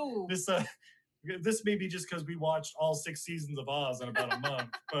 Yeah. Oh. This may be just because we watched all 6 seasons of Oz in about a month,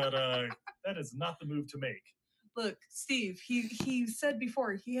 but that is not the move to make. Look, Steve, he said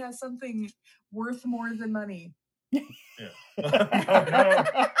before he has something worth more than money. Yeah. No.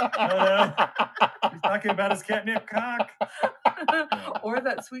 He's talking about his catnip cock. Or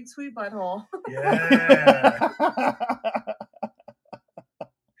that sweet, sweet butthole. Yeah.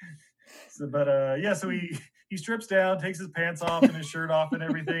 So he strips down, takes his pants off and his shirt off and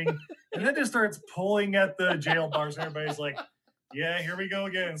everything, and then just starts pulling at the jail bars. And everybody's like, yeah, here we go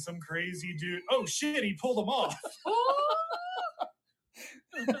again. Some crazy dude. Oh shit, he pulled them off.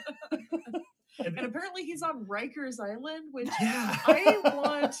 And apparently he's on Rikers Island, which Yeah.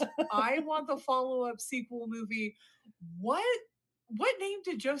 I want the follow-up sequel movie. What name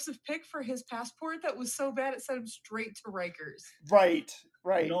did Joseph pick for his passport that was so bad it sent him straight to Rikers? Right.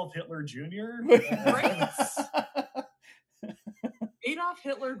 Adolf Hitler Jr. Right? Adolf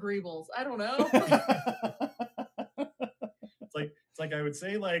Hitler Greebles. I don't know. It's like I would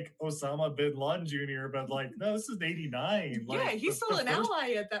say like Osama bin Laden Jr., but like no, this is 89. Yeah, Like, he's the still an first-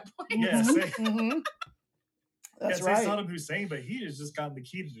 ally at that point. Yeah, Mhm. That's say right. Saddam Hussein, but he has just gotten the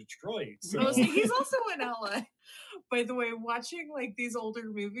key to Detroit. So Oh, see, he's also an ally. By the way, watching like these older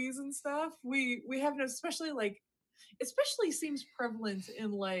movies and stuff, we have an especially seems prevalent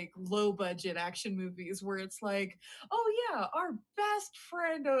in like low budget action movies where it's like, oh yeah, our best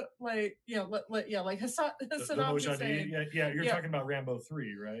friend, like Hassan the Saddam Mojahideen. Hussein. Yeah, you're Yeah. talking about Rambo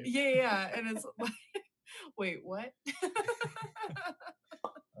 3, right? Yeah, and it's like, wait, what?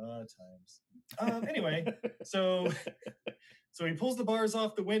 Times. Anyway, so he pulls the bars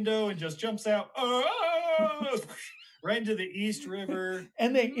off the window and just jumps out right into the East River.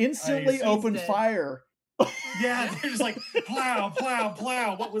 And they instantly see open that. fire. Yeah, they're just like plow, plow,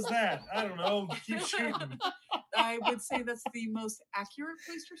 plow. What was that? I don't know. Keep shooting. I would say that's the most accurate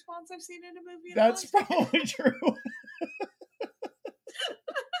police response I've seen in a movie. That's probably true.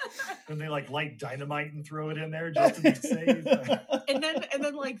 And they like light dynamite and throw it in there just to be safe. And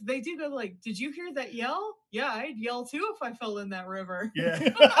then like they do go like, did you hear that yell? Yeah, I'd yell too if I fell in that river. Yeah.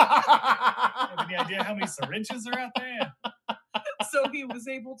 Have any idea how many syringes are out there? So he was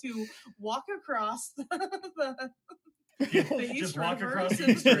able to walk across the East Just walk River. across the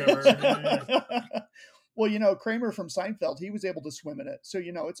East River. Yeah. Well, Kramer from Seinfeld, he was able to swim in it, so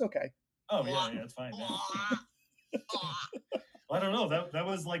it's okay. Oh yeah, it's fine. Now. Well, I don't know. That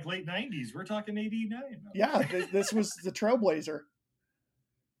was like late 90s. We're talking 89. Yeah, this was the trailblazer.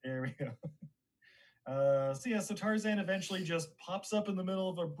 There we go. So Tarzan eventually just pops up in the middle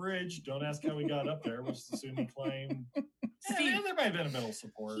of a bridge. Don't ask how he got up there. We'll just assume he climbed. Steve, There might have been a middle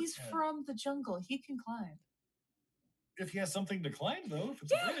support. he's Yeah. from the jungle. He can climb. if he has something to climb, though, if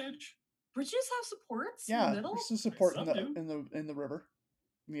it's Yeah. a bridge. Bridges have supports in Yeah, the middle. there's some support Some in the river,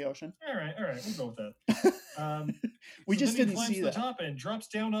 in the ocean. All right, we'll go with that. We So just then he didn't climbs see to the that. top and drops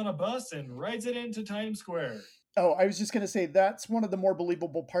down on a bus and rides it into Times Square. Oh, I was just going to say that's one of the more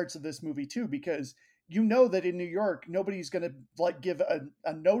believable parts of this movie too, because you know that in New York, nobody's going to like give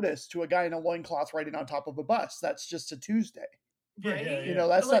a notice to a guy in a loincloth riding on top of a bus. That's just a Tuesday. Right? Yeah. You know,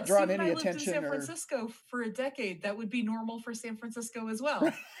 that's Like, not drawing see, when any I lived attention. in San Francisco for a decade, that would be normal for San Francisco as well.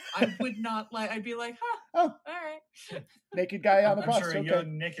 Right. I would not like. I'd be like, huh, Oh, all right. naked guy on a I'm bus. sure a Okay.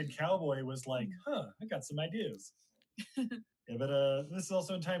 young naked cowboy was like, I got some ideas. Yeah, but this is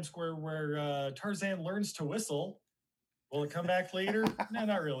also in Times Square where Tarzan learns to whistle. Will it come back later? No,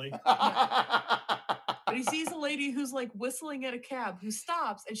 not really. But he sees a lady who's like whistling at a cab who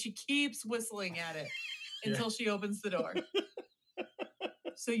stops and she keeps whistling at it until she opens the door.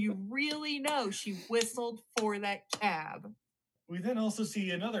 So you really know she whistled for that cab. We then also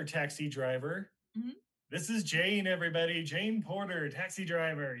see another taxi driver. Mhm. This is Jane, everybody. Jane Porter, taxi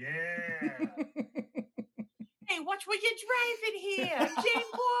driver. Yeah. Hey, watch what you're driving here. I'm Jane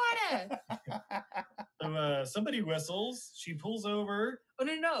Porter. So somebody whistles. She pulls over. Oh,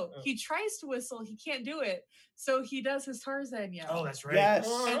 no. He tries to whistle. He can't do it. So he does his Tarzan yell. Oh, that's right. Yes.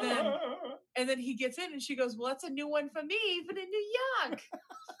 And then he gets in and she goes, well, that's a new one for me, even in New York.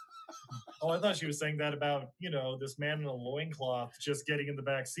 Oh, I thought she was saying that about, this man in a loincloth just getting in the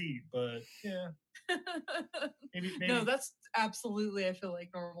back seat. But yeah, maybe. No, that's absolutely, I feel like,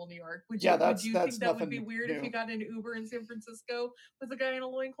 normal New York. Would Yeah, you, that's- would you that's think that would be nothing weird if new. you got an Uber in San Francisco with a guy in a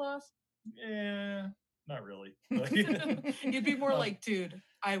loincloth? Yeah, not really. You'd be more like, dude,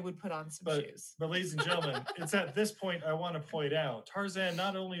 I would put on some shoes. But ladies and gentlemen, it's at this point I want to point out Tarzan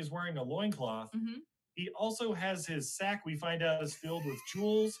not only is wearing a loincloth, Mhm. he also has his sack we find out is filled with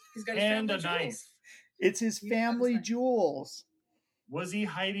jewels He's got his and family a knife. jewels. It's his family jewels. Was he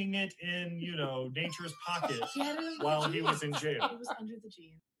hiding it in, nature's pocket He had it in the while he was jeans. in jail? It was under the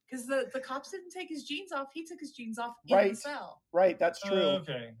jeans. Because the cops didn't take his jeans off. He took his jeans off in Right. the cell. Right, that's true.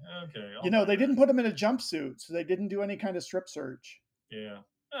 Okay. You know, they didn't put him in a jumpsuit, so they didn't do any kind of strip search. Yeah.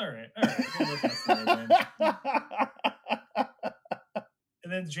 All right. We'll let that slide then.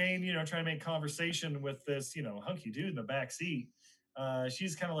 And then Jane, trying to make conversation with this, hunky dude in the back seat.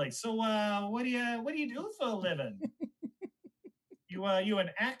 She's kind of like, so, what do you do for a living? You an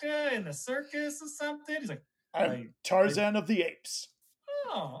actor in the circus or something? He's like, I'm Tarzan of the Apes.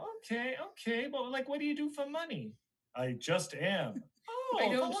 oh, okay. But what do you do for money? I just am. Oh, I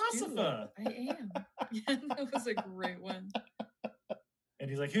don't philosopher. I am. That was a great one. And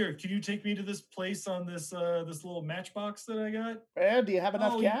he's like, here, can you take me to this place on this little matchbox that I got? Well, do you have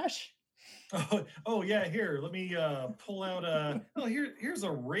enough Oh, cash? Oh yeah, here, let me pull out here's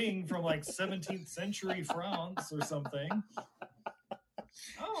a ring from like 17th century France or something.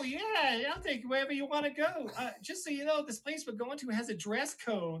 Oh yeah, I'll take you wherever you want to go. Just so you know, this place we're going to has a dress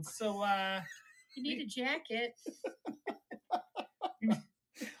code, so You need a jacket.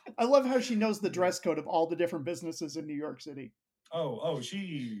 I love how she knows the dress code of all the different businesses in New York City.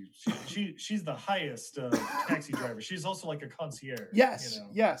 She's the highest taxi driver. She's also like a concierge. Yes,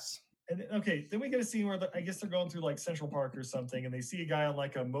 yes. And then we get a scene where I guess they're going through like Central Park or something, and they see a guy on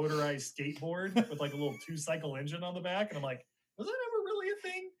like a motorized skateboard with like a little 2-cycle engine on the back, and I'm like, was that ever really a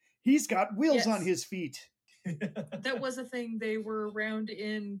thing? He's got wheels Yes. on his feet. That was a thing. They were around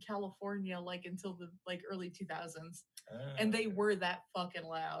in California like until the early 2000s. And they were that fucking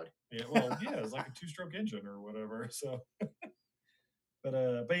loud. Yeah, well, yeah, it's like a 2-stroke engine or whatever. So,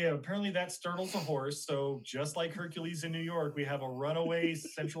 but yeah, apparently that startles a horse. So just like Hercules in New York, we have a runaway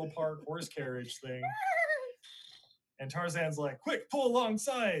Central Park horse carriage thing. And Tarzan's like, "Quick, pull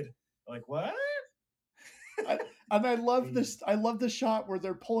alongside!" Like, what? And I love this. I love the shot where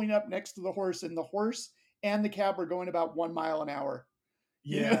they're pulling up next to the horse, and the horse and the cab are going about 1 mile an hour.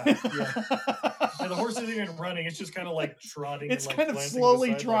 Yeah. And the horse isn't even running; it's just kind of like trotting. It's and, like, kind of glancing slowly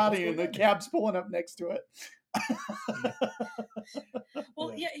aside, like, trotting, "What's and the going on?" cab's pulling up next to it.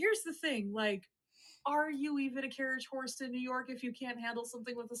 Well, yeah, here's the thing. Like, are you even a carriage horse in New York if you can't handle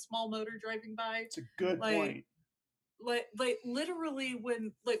something with a small motor driving by? It's a good point. Like literally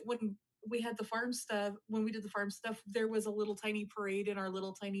when we had the farm stuff, when we did the farm stuff, there was a little tiny parade in our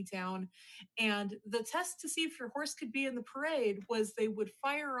little tiny town. And the test to see if your horse could be in the parade was they would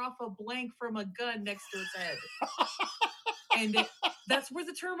fire off a blank from a gun next to its head. And that's where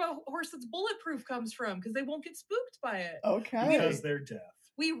the term a horse that's bulletproof comes from, because they won't get spooked by it. Okay. Because they're deaf.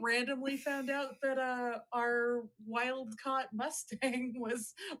 we randomly found out that our wild caught Mustang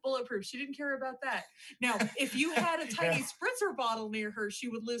was bulletproof. She didn't care about that. Now, if you had a tiny spritzer bottle near her, she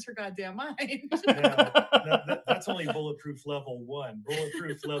would lose her goddamn mind. That's only bulletproof level 1.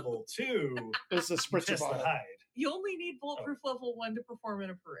 Bulletproof level 2 It's a spritzer test the bottle. hide. You only need bulletproof level 1 to perform in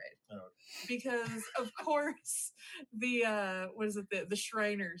a parade. Oh. Because of course the the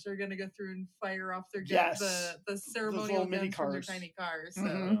Shriners are going to go through and fire off their the ceremonial mini guns from their cars. tiny cars. So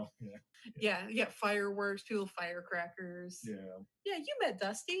Mhm. yeah, fireworks, people firecrackers. Yeah, you met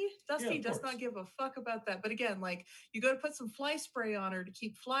Dusty. Dusty does not give a fuck about that. But again, like, you go to put some fly spray on her to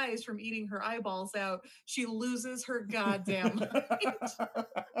keep flies from eating her eyeballs out. She loses her goddamn mind.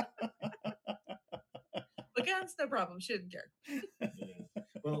 But guns, no problem. She didn't care.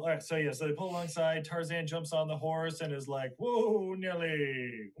 Well, all right. So they pull alongside. Tarzan jumps on the horse and is like, "Whoa,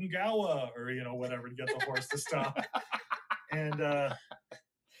 Nelly, Ungawa," or whatever, to get the horse to stop. And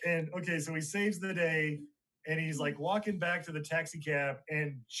okay, so he saves the day, and he's like walking back to the taxi cab,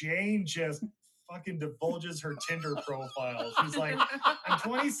 and Jane just fucking divulges her Tinder profile. She's like, "I'm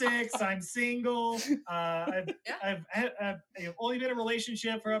 26, I'm single, I've only been in a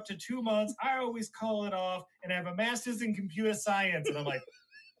relationship for up to 2 months. I always call it off, and I have a master's in computer science." And I'm like,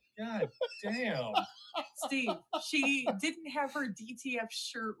 God damn. Steve, she didn't have her DTF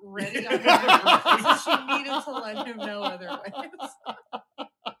shirt ready on her, so she needed to let him know otherwise.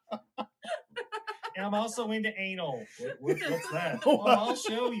 And I'm also into anal. What's that? Oh, I'll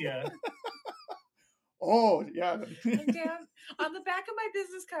show you. Oh, yeah. Down on the back of my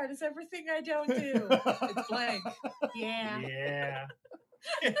business card is everything I don't do. It's blank. Yeah. Yeah.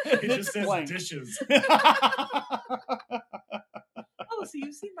 It just says blank. dishes. Oh, so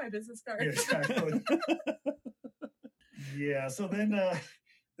you've seen my business card. Yeah, exactly. Yeah. So then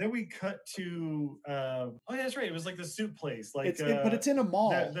we cut to oh yeah, that's right. It was like the soup place. Like but it's in a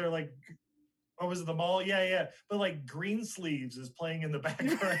mall. They're like, oh, was it the mall? Yeah. But like Greensleeves is playing in the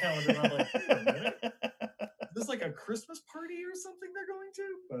background, and I'm like, wait a minute. Is this like a Christmas party or something they're going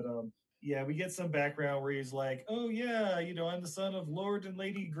to? But yeah, we get some background where he's like, "Oh yeah, I'm the son of Lord and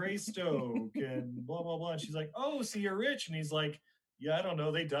Lady Greystoke," and blah blah blah. And she's like, "Oh, so you're rich?" And he's like, "Yeah, I don't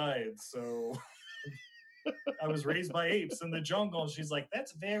know. They died, so I was raised by apes in the jungle." And she's like,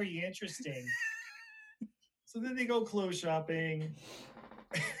 "That's very interesting." So then they go clothes shopping.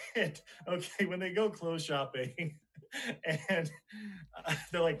 And, okay, when they go clothes shopping, and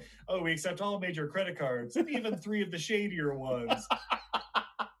they're like, "Oh, we accept all major credit cards, even 3 of the shadier ones."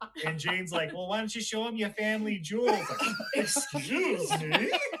 And Jane's like, "Well, why don't you show them your family jewels?" Like, "Excuse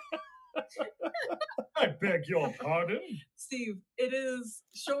me? I beg your pardon?" Steve, it is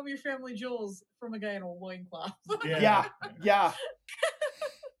show them your family jewels from a guy in a loincloth. Yeah.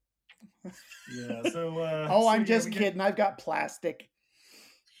 So I'm just kidding. I've got plastic.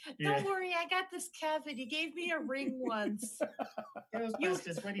 Don't worry, I got this, Kevin. You gave me a ring once.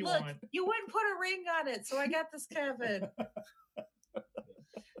 Ghostbusters, what do you want? You wouldn't put a ring on it, so I got this, Kevin.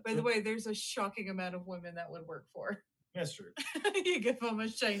 By the way, there's a shocking amount of women that would work for. That's true. You give them a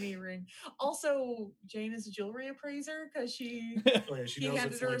shiny ring. Also, Jane is a jewelry appraiser because he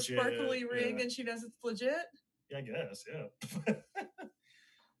handed her a sparkly ring and she knows it's legit. Yeah, I guess, yeah.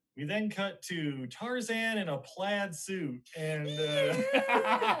 We then cut to Tarzan in a plaid suit, and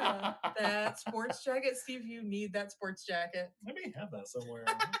that sports jacket, Steve. You need that sports jacket. I may have that somewhere.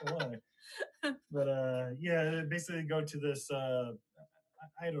 I don't know why. But yeah, basically go to this.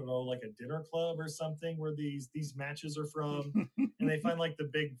 I don't know, like a dinner club or something where these matches are from, and they find like the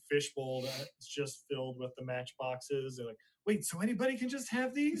big fishbowl that's just filled with the match boxes. They're like, "Wait, so anybody can just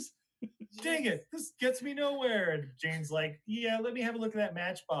have these? Dang it, this gets me nowhere." And Jane's like, "Yeah, let me have a look at that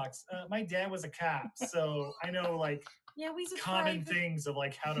matchbox. My dad was a cop, so I know like common things of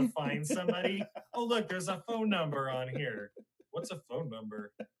like how to find somebody. Oh, look, there's a phone number on here. What's a phone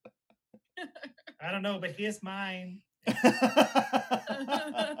number? I don't know, but here's mine."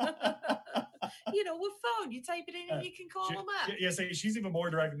 With phone, you type it in and you can call them up. Yeah, so she's even more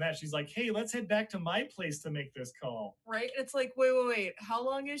direct than that. She's like, "Hey, let's head back to my place to make this call." Right? It's like, wait. How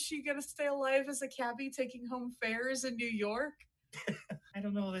long is she going to stay alive as a cabbie taking home fares in New York? I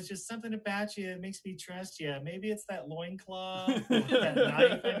don't know. There's just something about you that makes me trust you. Maybe it's that loincloth, that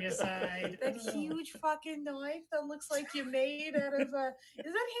knife on your side. That huge fucking knife that looks like you made out of is that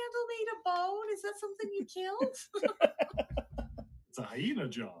handle made of bone? Is that something you killed? It's a hyena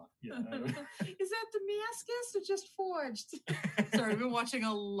jaw. Yeah. Is that Damascus or just forged? Sorry, I've been watching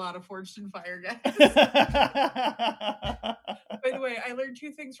a lot of Forged in Fire, guys. By the way, I learned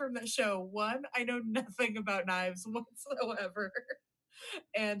 2 things from that show. 1, I know nothing about knives whatsoever.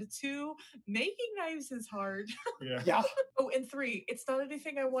 And 2, making knives is hard. Yeah. Yeah. Oh, and 3, it's not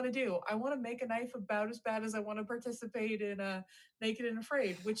anything I want to do. I want to make a knife about as bad as I want to participate in Naked and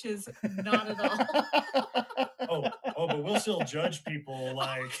Afraid, which is not at all. But we'll still judge people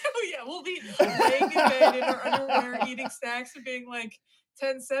like. Oh yeah, we'll be laying in bed in our underwear, eating snacks, and being like,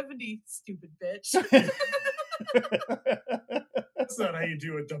 1070, stupid bitch. That's not how you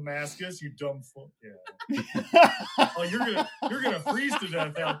do it, Damascus, you dumb fuck. Yeah. Oh, you're gonna freeze to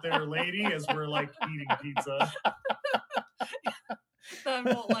death out there, lady, as we're like eating pizza. I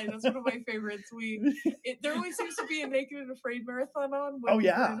won't lie, that's one of my favorites. There always seems to be a Naked and Afraid marathon on when we're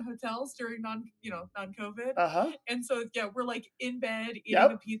in hotels during non-COVID. And so we're like in bed eating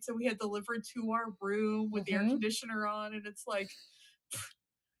a pizza we had delivered to our room with the air conditioner on, and it's like,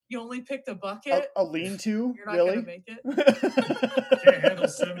 you only picked a bucket. A lean-to? You're not really? gonna make it. Can't handle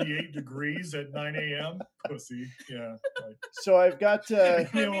 78 degrees at 9 a.m. Pussy. Yeah. Like, so I've got. It's like,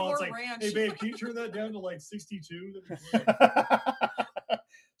 hey babe, can you turn that down to like 62?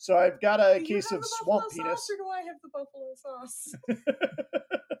 So I've got a case of swamp penis. Sauce, or do I have the buffalo sauce?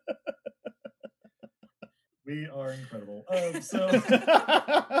 We are incredible.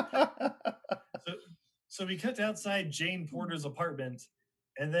 So we cut outside Jane Porter's apartment,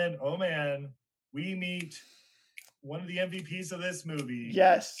 and then, oh man, we meet one of the MVPs of this movie.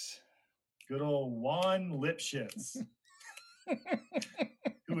 Yes. Good old Juan Lipschitz,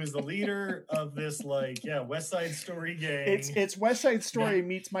 who is the leader of this, West Side Story gang. It's West Side Story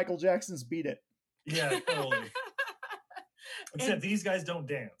meets Michael Jackson's Beat It. Yeah, totally. Except these guys don't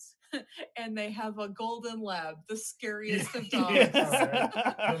dance. And they have a golden lab, the scariest of dogs.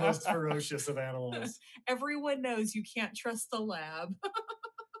 The most ferocious of animals. Everyone knows you can't trust the lab.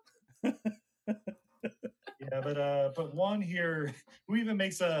 Yeah, but Juan here, who even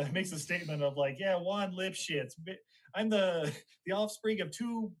makes a statement of like, yeah, Juan Lipschitz. I'm the offspring of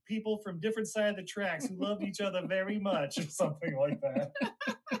 2 people from different sides of the tracks who love each other very much, or something like that.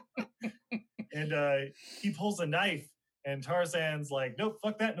 And he pulls a knife. And Tarzan's like, nope,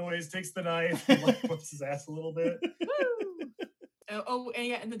 fuck that noise, takes the knife, and like whips his ass a little bit.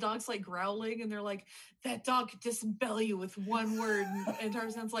 And the dog's like growling, and they're like, that dog could disembowel you with one word. And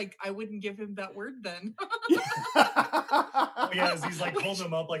Tarzan's like, I wouldn't give him that word then. As he's like holding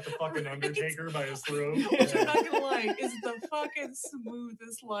him up like the fucking Undertaker by his throat. Which I'm not gonna lie, is the fucking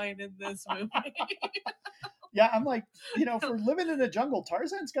smoothest line in this movie. Yeah, I'm like, for living in a jungle,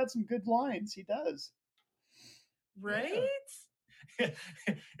 Tarzan's got some good lines. He does. Right? Yeah.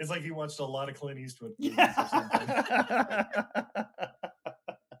 It's like he watched a lot of Clint Eastwood movies Yeah. or something.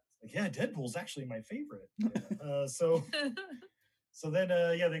 Yeah, Deadpool's actually my favorite. Yeah. So then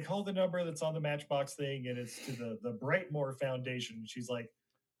they call the number that's on the Matchbox thing, and it's to the Brightmoor Foundation. She's like,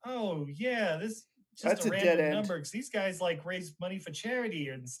 oh yeah, this just a random number because these guys like raise money for charity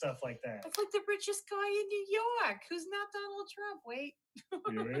and stuff like that. It's like the richest guy in New York who's not Donald Trump. Wait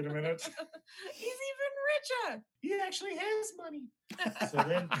a minute. He's even richer. He actually has money.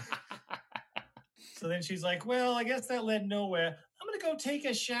 So then she's like, well, I guess that led nowhere. I'm gonna go take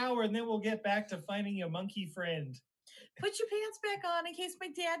a shower and then we'll get back to finding your monkey friend. Put your pants back on in case my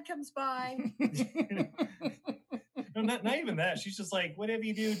dad comes by. No, not even that. She's just like, whatever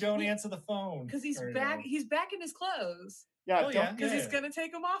you do, don't answer the phone. Because he's back in his clothes. Yeah, because he's gonna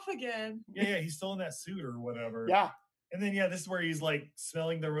take them off again. Yeah, he's still in that suit or whatever. Yeah. And then this is where he's like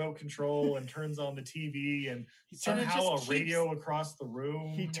smelling the remote control and turns on the TV and somehow a radio across the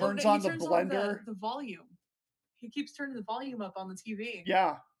room. He turns on the blender. The volume. He keeps turning the volume up on the TV.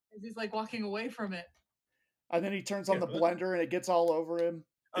 Yeah. As he's like walking away from it. And then he turns on the blender and it gets all over him.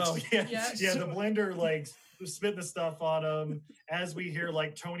 Yeah, the blender like spit the stuff on him as we hear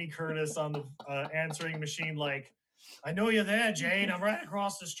like Tony Curtis on the answering machine like, I know you're there, Jane. I'm right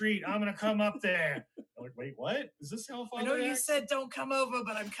across the street. I'm gonna come up there. I'm like, wait, what? Is this how Father I know you acts? said don't come over,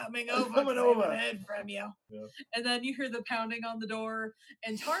 but I'm coming over. I'm coming over. I heard from you. Yeah. And then you hear the pounding on the door,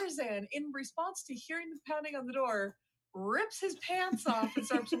 and Tarzan, in response to hearing the pounding on the door, rips his pants off and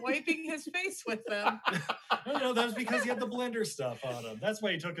starts wiping his face with them. No, that was because he had the blender stuff on him. That's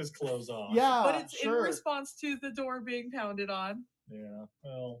why he took his clothes off. Yeah, but it's in response to the door being pounded on. Yeah,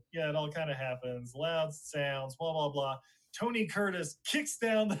 well, it all kind of happens. Loud sounds, blah, blah, blah. Tony Curtis kicks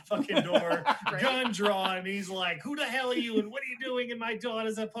down the fucking door, Right. gun drawn. He's like, who the hell are you and what are you doing in my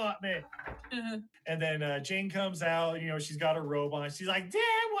daughter's apartment? And then Jane comes out, she's got a robe on. She's like, Dad,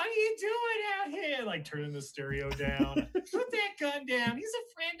 what are you doing out here? Like turning the stereo down. Put that gun down. He's a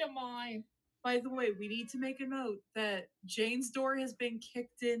friend of mine. By the way, we need to make a note that Jane's door has been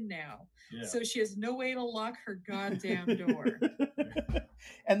kicked in now. Yeah. So she has no way to lock her goddamn door.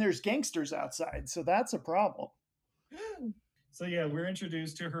 And there's gangsters outside, so that's a problem. So yeah, we're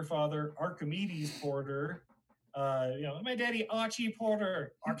introduced to her father, Archimedes Porter. My daddy Archie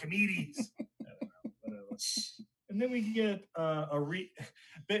Porter, Archimedes. I don't know, whatever. And then we get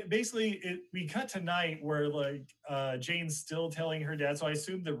we cut to night where like Jane's still telling her dad. So I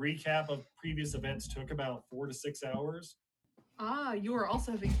assume the recap of previous events took about 4 to 6 hours. Ah, you are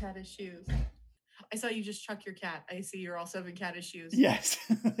also having cat issues. I saw you just chuck your cat. I see you're also having cat issues. Yes,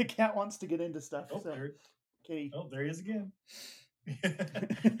 the cat wants to get into stuff. Oh, So. Kitty. Oh, there he is again.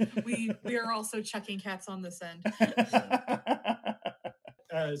 we are also chucking cats on this end.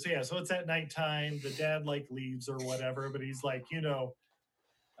 So it's at nighttime. The dad like leaves or whatever, but he's like, don't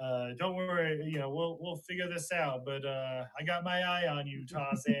worry, we'll figure this out. But I got my eye on you,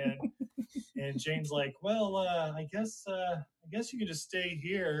 Tarzan. And Jane's like, well, I guess you can just stay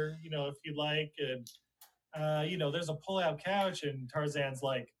here, if you'd like. And there's a pull-out couch, and Tarzan's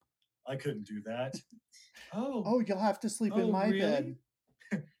like, I couldn't do that. Oh, you'll have to sleep in my bed.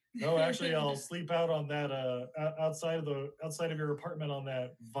 No, actually, I'll sleep out on that outside of your apartment on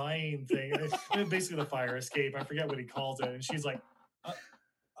that vine thing. Basically, the fire escape. I forget what he calls it. And she's like,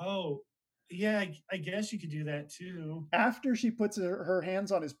 "Oh, yeah, I guess you could do that too." After she puts her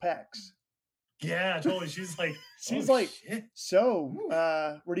hands on his pecs. Yeah, totally. She's like, shit. So,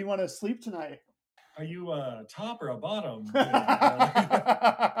 where do you want to sleep tonight? Are you a top or a bottom?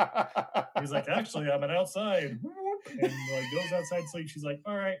 He's like, actually, I'm an outside. And like goes outside to sleep. She's like,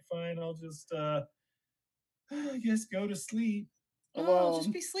 all right, fine. I'll just, I guess, go to sleep. I'll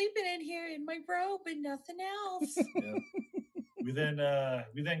just be sleeping in here in my robe and nothing else. Yeah.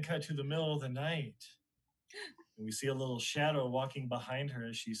 We then cut to the middle of the night, and we see a little shadow walking behind her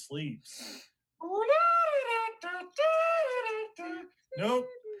as she sleeps. Nope.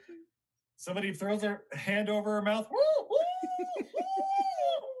 Somebody throws their hand over her mouth.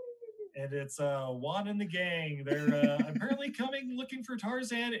 And it's Juan and the gang. They're apparently coming looking for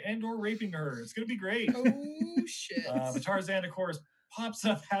Tarzan and or raping her. It's going to be great. Oh, shit. But Tarzan, of course, pops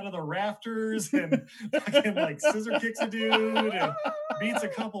up out of the rafters and fucking like scissor kicks a dude and beats a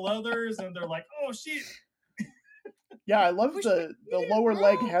couple others. And they're like, oh, shit. Yeah, I love the lower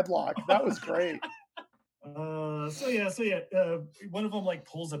leg headlock. That was great. One of them like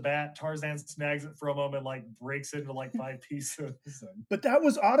pulls a bat. Tarzan snags it from him and like breaks it into like 5 pieces. But that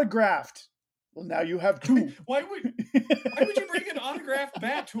was autographed. Well, now you have 2. Why would you bring an autographed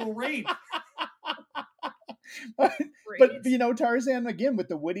bat to a rape? But Tarzan again with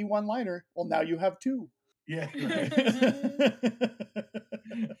the witty one-liner. Well, now you have 2. Yeah.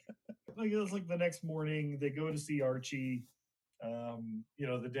 It's like the next morning they go to see Archie.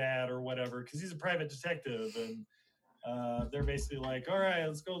 The dad or whatever, because he's a private detective, and they're basically like, all right,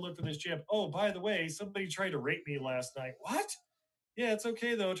 let's go look for this chimp. Oh, by the way, somebody tried to rape me last night. What? Yeah, it's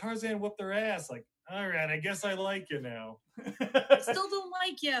okay though. Tarzan whooped their ass. Like, all right, I guess I like you now. I still don't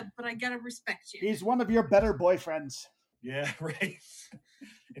like you, but I gotta respect you. He's one of your better boyfriends. Yeah, right.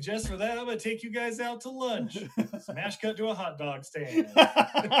 And just for that, I'm gonna take you guys out to lunch. Smash cut to a hot dog stand.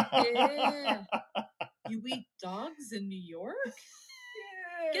 Yeah. You eat dogs in New York?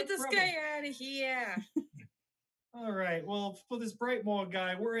 Yeah, get this guy out of here. All right. Well, for this Brightmoor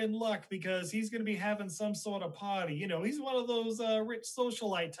guy, we're in luck because he's going to be having some sort of party. He's one of those rich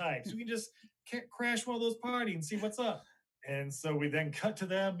socialite types. We can just crash one of those parties and see what's up. And so we then cut to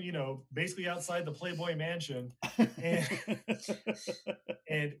them, basically outside the Playboy Mansion.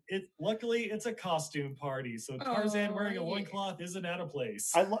 And luckily it's a costume party. So Tarzan wearing a loincloth isn't out of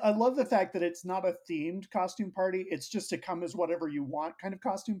place. I love the fact that it's not a themed costume party. It's just to come as whatever you want kind of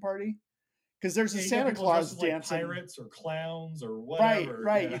costume party. Because there's a Santa Claus dancing. Like pirates or clowns or whatever.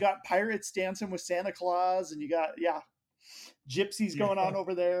 Right. Yeah. You got pirates dancing with Santa Claus, and you got, gypsies going on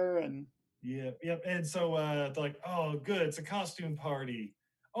over there. And yeah. And so they're like, oh, good. It's a costume party.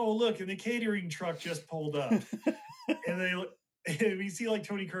 Oh, look. And the catering truck just pulled up. And we see like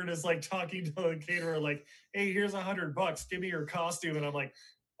Tony Curtis like talking to the caterer like, hey, here's $100. Give me your costume. And I'm like,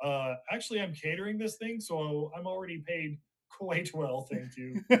 actually, I'm catering this thing. So I'm already paid quite well. Thank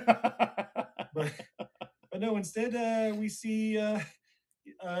you. But no, instead we see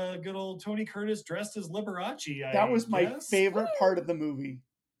good old Tony Curtis dressed as Liberace. That was my favorite part of the movie.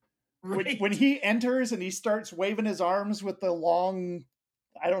 Right. When he enters and he starts waving his arms with the long,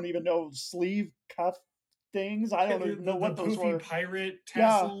 I don't even know, sleeve cuff things. I don't even know what those were. Pirate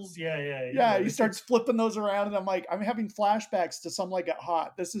tassels. Yeah. Yeah, he starts flipping those around, and I'm like, I'm having flashbacks to Some Like It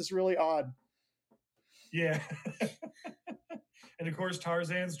Hot. This is really odd. Yeah. And of course,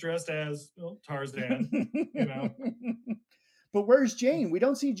 Tarzan's dressed as Tarzan, But where's Jane? We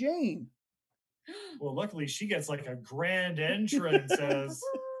don't see Jane. Well, luckily she gets like a grand entrance as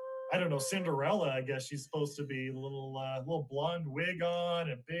I don't know, Cinderella. I guess she's supposed to be a little blonde wig on,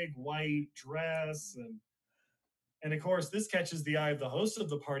 a big white dress, and of course, this catches the eye of the host of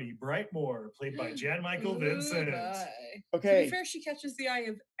the party, Brightmore, played by Jan Michael Vincent. To Okay. be fair, she catches the eye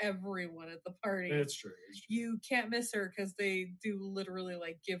of everyone at the party. It's true. You can't miss her because they do literally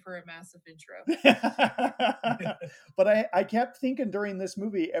like give her a massive intro. But I kept thinking during this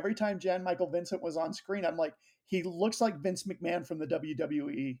movie, every time Jan Michael Vincent was on screen, I'm like, he looks like Vince McMahon from the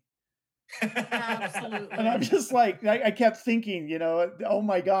WWE. Absolutely. And I'm just like, I kept thinking, you know, oh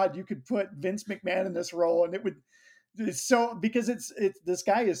my God, you could put Vince McMahon in this role and it's so, because it's this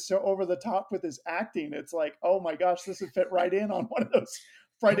guy is so over the top with his acting. It's like, oh my gosh, this would fit right in on one of those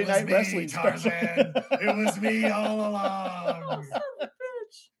Friday Night Wrestling specials. It was me all along.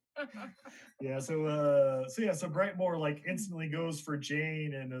 Yeah, so Brightmore like instantly goes for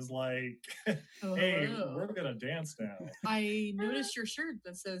Jane and is like, "Hey, we're gonna dance now." I noticed your shirt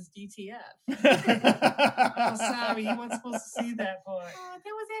that says DTF. Oh, sorry, you weren't supposed to see that part. That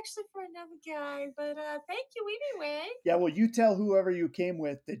was actually for another guy, but thank you anyway. Yeah, well, you tell whoever you came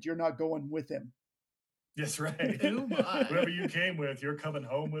with that you're not going with him. That's right. Oh my. Whoever you came with, you're coming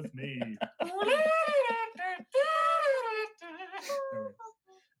home with me.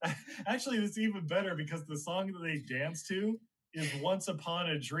 Actually, it's even better because the song that they dance to is Once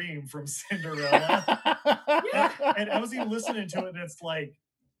Upon a Dream from Cinderella. And I was even listening to it and it's like,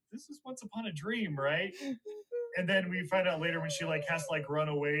 this is Once Upon a Dream, right? And then we find out later when she like has to like run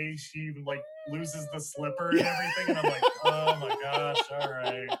away, she even like loses the slipper and everything. And I'm like, oh my gosh, all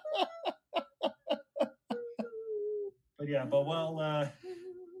right. But yeah, but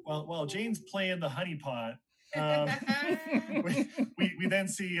while Jane's playing the honeypot, we then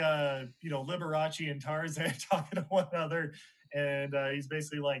see Liberace and Tarzan talking to one another, and he's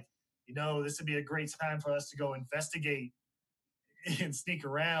basically like, this would be a great time for us to go investigate and sneak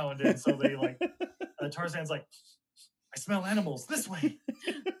around. And so they like Tarzan's like, I smell animals this way.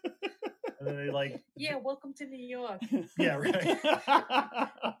 And then they like, yeah, welcome to New York. Yeah, right.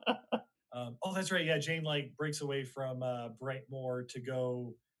 Oh, that's right. Yeah, Jane like breaks away from Brightmore to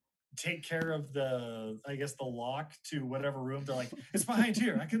go take care of the lock to whatever room. They're like, it's behind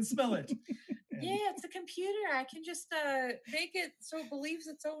here. I can smell it. And yeah, it's a computer. I can just make it so it believes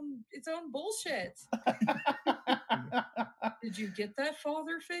its own bullshit. Did you get that,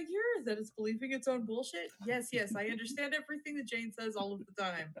 father figure? That it's believing its own bullshit? Yes. I understand everything that Jane says all of the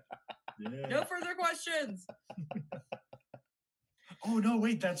time. yeah. No further questions. Oh no,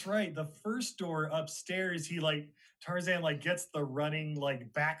 wait, that's right. The first door upstairs, Tarzan gets the running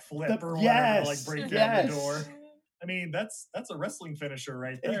backflip or whatever to break down the door. I mean, that's a wrestling finisher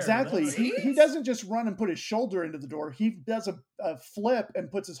right there. Exactly. He doesn't just run and put his shoulder into the door. He does a flip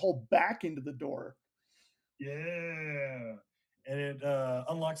and puts his whole back into the door. Yeah. And it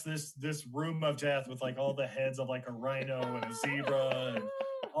unlocks this room of death with all the heads of a rhino and a zebra and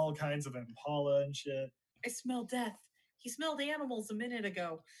all kinds of impala and shit. I smell death. He smelled animals a minute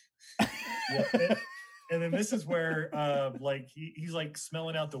ago. Yeah, and then this is where he's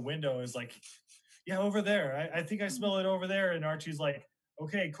smelling out the window and is like, yeah, over there. I think I smell it over there. And Archie's like,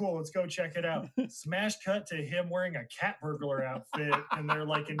 okay, cool, let's go check it out. Smash cut to him wearing a cat burglar outfit, and they're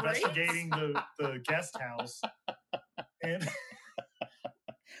investigating the guest house. And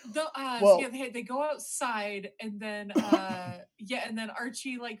they go outside, and then and then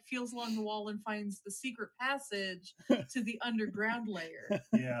Archie feels along the wall and finds the secret passage to the underground layer.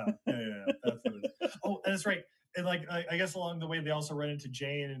 Yeah. That's what it is. Oh, that's right. And I guess along the way they also run into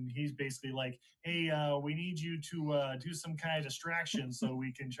Jane, and he's basically like, hey, we need you to do some kind of distraction so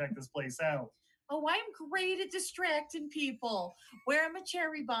we can check this place out. Oh, I'm great at distracting people. Where are my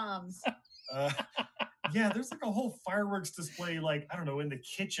cherry bombs? Yeah, there's a whole fireworks display, I don't know, in the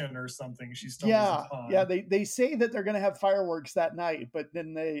kitchen or something. She stumbles upon. Yeah. They say that they're going to have fireworks that night, but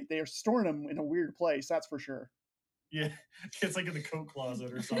then they are storing them in a weird place. That's for sure. Yeah, it's in the coat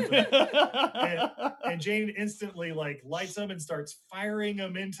closet or something. and Jane instantly lights them and starts firing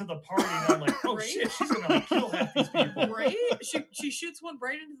them into the party. And I'm like, oh right? Shit, she's gonna kill half these people. Right? She shoots one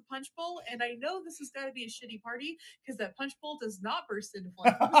right into the punch bowl, and I know this has got to be a shitty party because that punch bowl does not burst into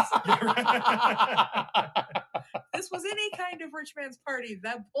flames. This was any kind of rich man's party,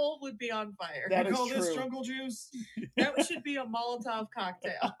 that bowl would be on fire. That we is call true. this jungle juice. That should be a Molotov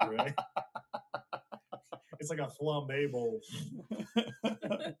cocktail. Right? It's like a flambe bowl. It's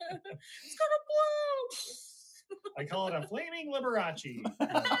gonna blow. I call it a flaming Liberace.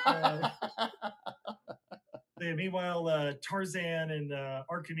 Meanwhile, Tarzan and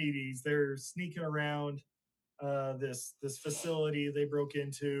Archimedes, they're sneaking around this facility they broke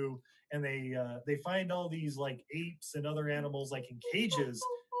into, and they find all these apes and other animals in cages,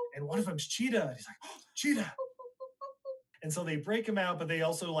 and one of them's Cheetah. And he's like, oh, Cheetah. And so they break him out, but they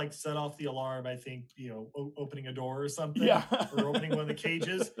also like set off the alarm, I think, opening a door or something, or opening one of the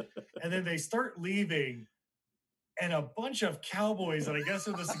cages. And then they start leaving. And a bunch of cowboys that I guess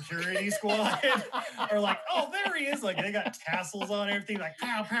are the security squad are like, oh, there he is. Like they got tassels on everything, like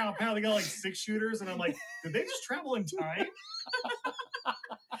pow, pow, pow. They got like 6 shooters. And I'm like, did they just travel in time?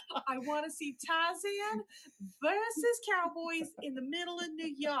 I want to see Tarzan versus cowboys in the middle of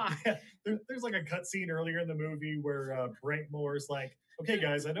New York. Yeah, there's like a cut scene earlier in the movie where Brightmore's like, okay,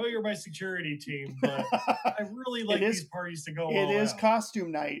 guys, I know you're my security team, but I really like these parties to go all It is out.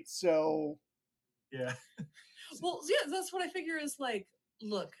 costume night, so... Yeah. Well, yeah, that's what I figure is like,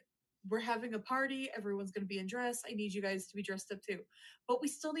 look, we're having a party. Everyone's going to be in dress. I need you guys to be dressed up too. But we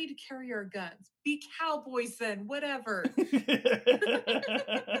still need to carry our guns. Be cowboys then, whatever.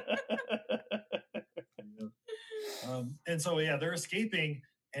 And so, yeah, they're escaping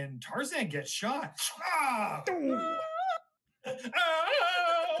and Tarzan gets shot. Ah!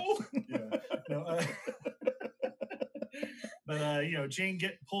 Ow! Yeah. No, but Jane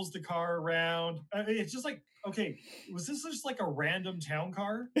pulls the car around. It's just like, okay, was this just like a random town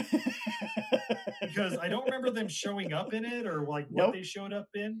car? Because I don't remember them showing up in it or like what they showed up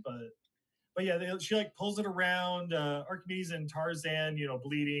in, but yeah, she like pulls it around. Archimedes and Tarzan,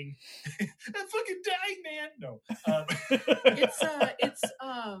 bleeding. I'm fucking dying, man. No, it's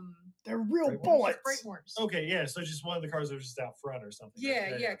they're real Brightmore's? bullets. Brightmore's. Okay, yeah. So just one of the cars that was just out front or something.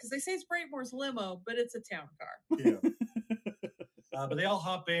 Yeah, because they say it's Brightmore's limo, but it's a town car. Yeah. But they all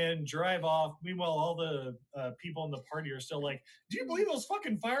hop in, drive off. Meanwhile, all the people in the party are still like, do you believe those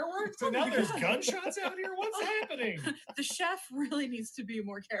fucking fireworks? And now there's gunshots out here? What's happening? The chef really needs to be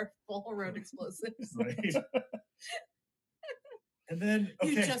more careful around explosives. Right. And then,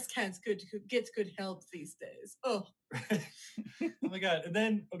 You just can't get good help these days. Oh. Oh my God. And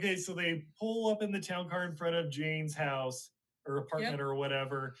then, okay, so they pull up in the town car in front of Jane's house or apartment or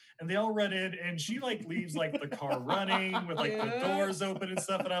whatever, and they all run in, and she like leaves like the car running with like the doors open and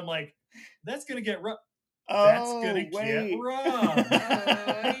stuff, and I'm like, that's gonna get rough. That's gonna get rough.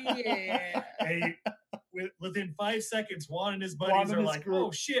 Oh yeah. Hey, within 5 seconds, Juan and his buddies are like, oh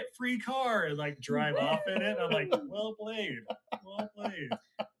shit, free car, and like drive off in it. I'm like, well played.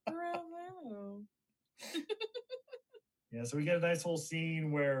 Bravo. Yeah, so we get a nice whole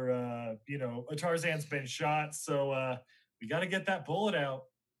scene where Tarzan's been shot, so we got to get that bullet out.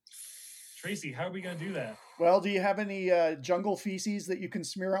 Tracy, how are we going to do that? Well, do you have any jungle feces that you can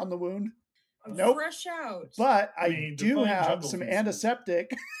smear on the wound? Nope. Fresh out. But I do have some antiseptic.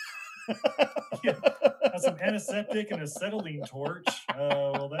 Yeah, some antiseptic and acetylene torch.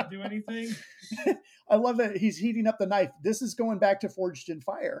 Will that do anything? I love that he's heating up the knife. This is going back to Forged in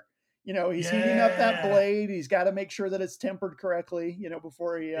Fire. He's heating up that blade. He's got to make sure that it's tempered correctly,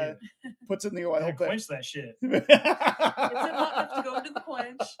 before he puts it in the oil. Quench that shit. It's enough to go into the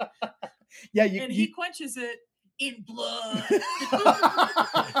quench. Yeah, he quenches it in blood.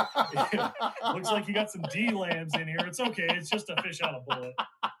 Looks like you got some D-lambs in here. It's okay. It's just a fish out of bullet.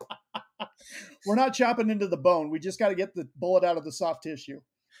 We're not chopping into the bone. We just got to get the bullet out of the soft tissue.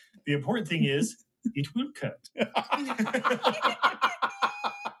 The important thing is it will cut.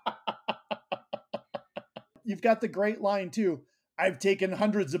 You've got the great line too. I've taken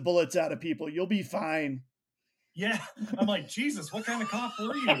hundreds of bullets out of people. You'll be fine. Yeah. I'm like, Jesus, what kind of cop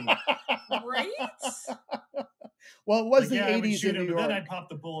were you? Right? Well, it was the 80s in New York. But then I'd pop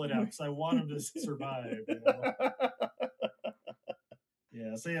the bullet out because I want him to survive.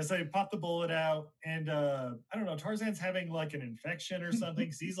 Yeah, so he popped the bullet out, and I don't know, Tarzan's having like an infection or something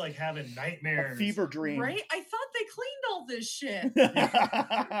because he's like having nightmares. A fever dream. Right? I thought they cleaned all this shit.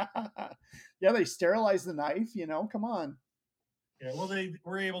 Yeah, they sterilized the knife, come on. Yeah, well, they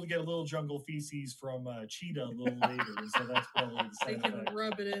were able to get a little jungle feces from Cheetah a little later, so that's probably the They side can effect.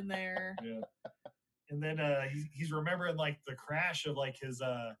 rub it in there. Yeah. And then he's remembering like the crash of like his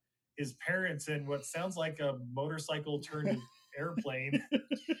parents in what sounds like a motorcycle turned airplane.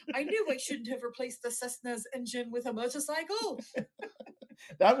 I knew I shouldn't have replaced the Cessna's engine with a motorcycle.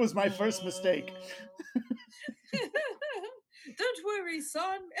 That was my first mistake. Don't worry,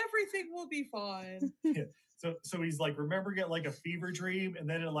 son. Everything will be fine. Yeah. So he's like remembering it like a fever dream, and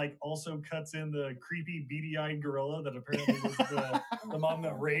then it like also cuts in the creepy beady-eyed gorilla that apparently was the mom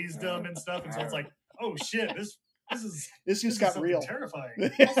that raised him and stuff. And so it's like, oh shit, this just got real.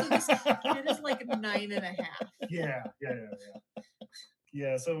 Terrifying. Also, this kid is like 9.5. Yeah.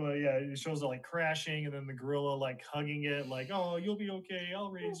 Yeah, so it shows it like crashing, and then the gorilla like hugging it, like, "Oh, you'll be okay. I'll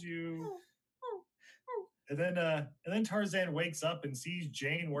raise you." And then Tarzan wakes up and sees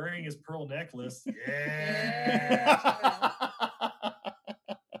Jane wearing his pearl necklace. Yeah.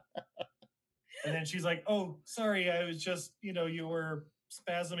 And then she's like, "Oh, sorry, I was just, you were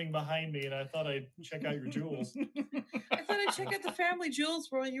spasming behind me, and I thought I'd check out your jewels." I thought I'd check out the family jewels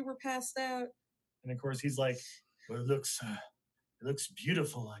while you were passed out. And of course, he's like, "Well, it looks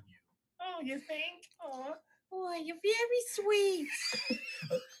beautiful on you." Oh, you think? Aw. Oh, you're very sweet.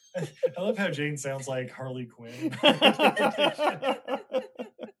 I love how Jane sounds like Harley Quinn.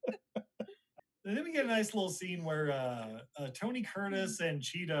 And then we get a nice little scene where Tony Curtis and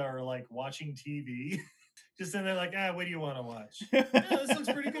Cheetah are like watching TV. Just in there like, what do you want to watch? This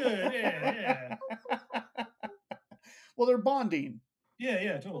looks pretty good. Yeah. Well, they're bonding.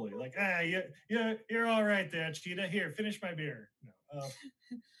 Yeah, totally. Like, you're all right there, Cheetah. Here, finish my beer. No,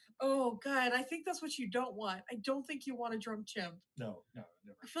 Oh, God, I think that's what you don't want. I don't think you want a drunk chimp. no, never.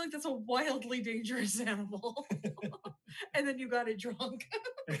 I feel like that's a wildly dangerous animal. And then you got it drunk.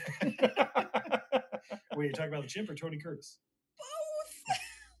 Wait, you talking about the chimp or Tony Curtis? Both.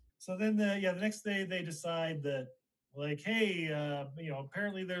 So then, the next day they decide that, like, hey,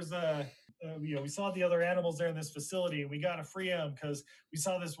 apparently there's we saw the other animals there in this facility, and we got to free them because we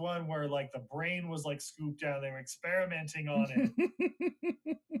saw this one where like the brain was like scooped out. They were experimenting on it.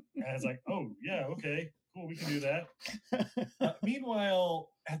 And it's like, oh yeah, okay, cool, we can do that. Meanwhile,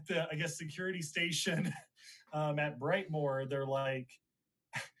 at the security station at Brightmoor, they're like,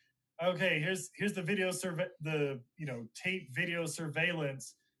 okay, here's the video tape video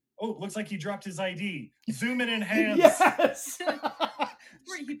surveillance. Oh, looks like he dropped his ID. Zoom in and hands. Yes.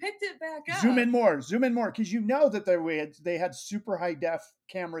 Right, he picked it back up. Zoom in more, because you know that they had super high def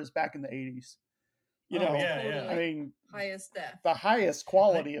cameras back in the 80s. Yeah. I mean, Highest def. the highest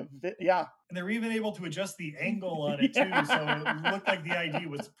quality of it. Yeah. And they were even able to adjust the angle on it too, so it looked like the ID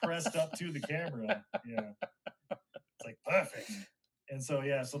was pressed up to the camera. Yeah, it's like perfect. And so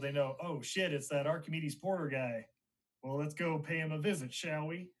so they know, oh shit, it's that Archimedes Porter guy. Well, let's go pay him a visit, shall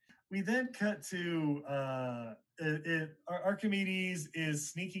we? We then cut to Archimedes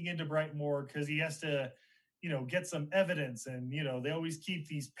is sneaking into Brightmoor because he has to, get some evidence, and they always keep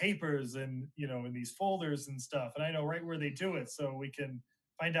these papers and in these folders and stuff, and I know right where they do it, so we can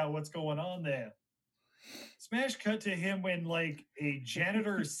find out what's going on there. Smash cut to him in like a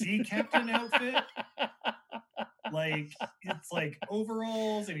janitor sea captain outfit. Like it's like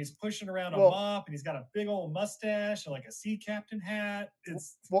overalls, and he's pushing around a mop, and he's got a big old mustache and like a sea captain hat.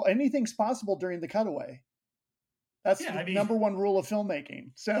 It's anything's possible during the cutaway. That's the number one rule of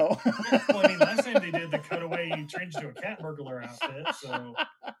filmmaking. So well, last time they did the cutaway, he changed to a cat burglar outfit. So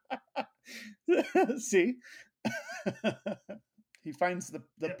see, he finds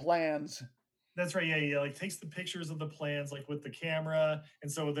the plans. That's right. Yeah. He like takes the pictures of the plans like with the camera,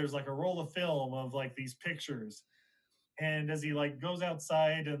 and so there's like a roll of film of like these pictures. And as he like goes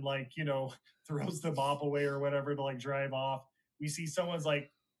outside and like throws the mop away or whatever to like drive off, we see someone's like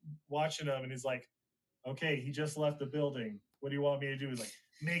watching him, and he's like, okay, he just left the building. What do you want me to do? He's like,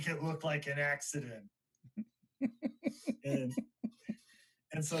 make it look like an accident.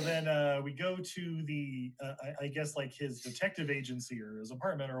 And so then we go to the, I guess like his detective agency or his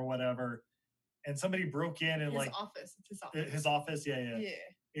apartment or whatever. And somebody broke in and his like office. It's his office. His office, yeah. Yeah.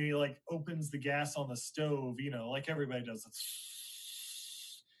 And he like opens the gas on the stove, like everybody does.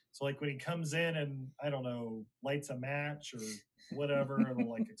 So like when he comes in and I don't know, lights a match or whatever, it'll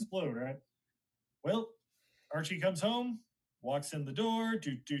like explode, right? Well, Archie comes home, walks in the door,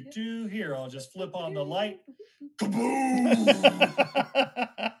 here, I'll just flip on the light. Kaboom!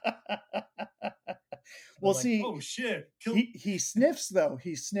 Well, like, see, oh shit. He sniffs though.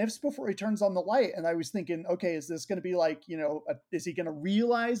 He sniffs before he turns on the light. And I was thinking, okay, is this going to be like, is he going to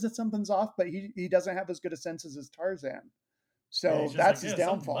realize that something's off? But he doesn't have as good a sense as Tarzan. So that's his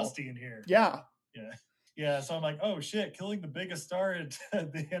downfall. Musty in here. Yeah. Yeah. So I'm like, oh shit, killing the biggest star at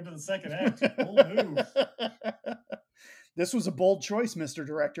the end of the second act. Bold move. This was a bold choice, Mr.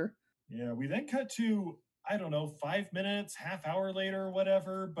 Director. Yeah. We then cut to, I don't know, 5 minutes, half hour later, or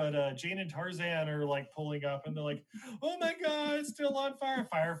whatever. But Jane and Tarzan are like pulling up, and they're like, "Oh my god, it's still on fire!"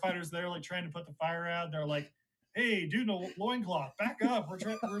 Firefighters there, like trying to put the fire out. They're like, "Hey, dude, no loincloth, back up! We're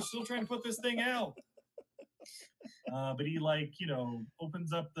still trying to put this thing out." But he like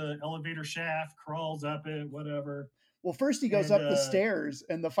opens up the elevator shaft, crawls up it, whatever. Well, first he goes up the stairs,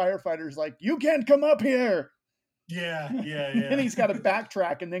 and the firefighter's like, "You can't come up here." Yeah. And he's got to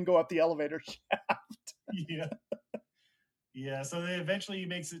backtrack and then go up the elevator shaft. Yeah. So then eventually he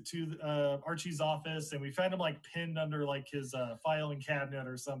makes it to Archie's office, and we find him like pinned under like his filing cabinet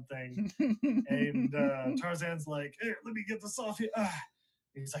or something. And Tarzan's like, "Here, let me get this off you."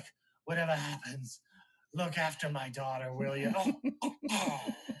 He's like, "Whatever happens, look after my daughter, will you?"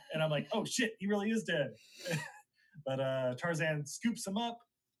 And I'm like, "Oh shit, he really is dead." But Tarzan scoops him up,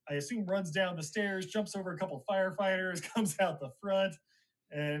 I assume runs down the stairs, jumps over a couple firefighters, comes out the front,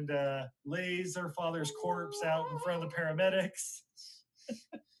 and lays her father's corpse out in front of the paramedics.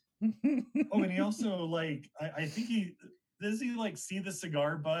 Oh, and he also I think does he like see the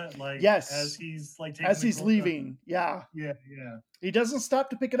cigar butt yes, as he's leaving? Yeah. He doesn't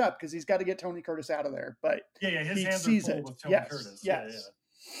stop to pick it up because he's got to get Tony Curtis out of there. But his hands sees are full it with Tony Curtis. Yes.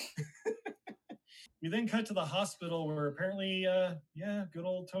 We then cut to the hospital where apparently, good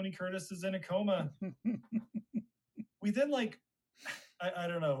old Tony Curtis is in a coma. We then I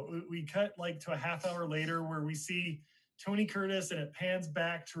don't know. We cut to a half hour later where we see Tony Curtis and it pans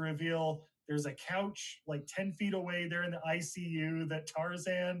back to reveal there's a couch 10 feet away there in the ICU that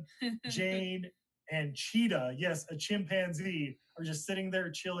Tarzan, Jane, and Cheetah, yes, a chimpanzee, are just sitting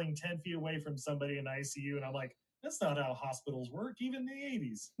there chilling 10 feet away from somebody in ICU. And I'm like, that's not how hospitals work, even in the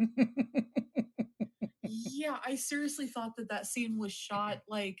 80s. Yeah, I seriously thought that scene was shot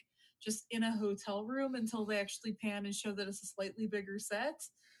just in a hotel room until they actually pan and show that it's a slightly bigger set.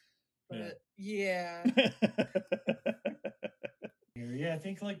 But yeah. I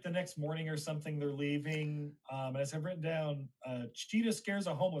think the next morning or something they're leaving. As I've written down, Cheetah scares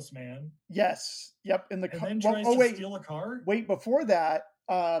a homeless man. Yes. Yep. In the car. And then tries to steal a car. Wait, before that,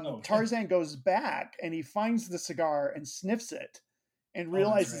 Tarzan goes back and he finds the cigar and sniffs it and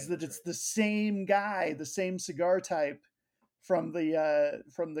realizes that it's the same guy, the same cigar type from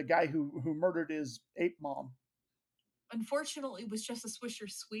the guy who murdered his ape mom. Unfortunately, it was just a Swisher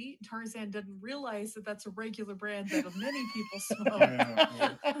Sweet. Tarzan didn't realize that that's a regular brand that many people smoke.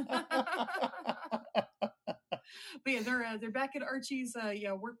 But yeah, they're back at Archie's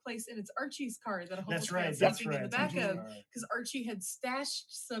workplace, and it's Archie's car that a homeless man's sleeping in the back of, because Archie had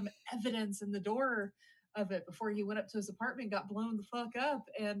stashed some evidence in the door of it before he went up to his apartment, got blown the fuck up,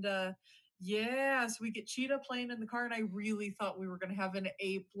 and so we get Cheetah playing in the car, and I really thought we were going to have an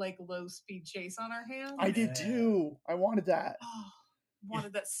ape low speed chase on our hands. I did too. I wanted that. Oh,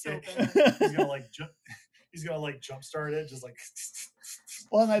 wanted that so bad. He's gonna jumpstart it, just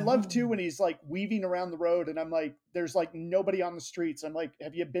Well, and I love too when he's weaving around the road, and I'm like, there's nobody on the streets. I'm like,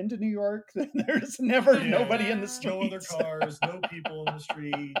 have you been to New York? There's never nobody in the streets. No other cars, no people in the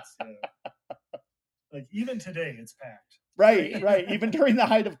streets. Yeah. Even today, it's packed. Right. Even during the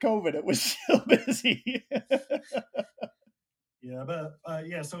height of COVID, it was still busy.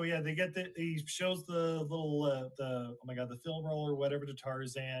 They get he shows the little the film roll or whatever to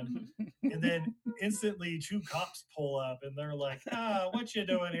Tarzan, and then instantly two cops pull up and they're like, what you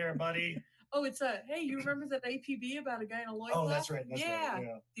doing here, buddy? Oh, it's hey, you remember that APB about a guy in a loincloth? Oh, that's right. That's right. Yeah.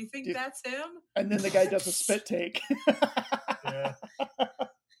 Do you think that's him? And then the guy does a spit take. Yeah.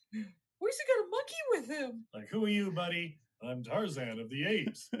 Where's he got a monkey with him? Who are you, buddy? I'm Tarzan of the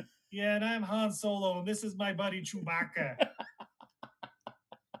Apes. Yeah, and I'm Han Solo, and this is my buddy Chewbacca.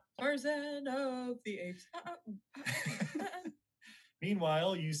 Tarzan of the Apes.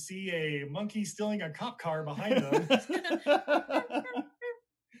 Meanwhile, you see a monkey stealing a cop car behind them.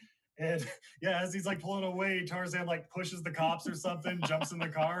 And as he's pulling away, Tarzan pushes the cops or something, jumps in the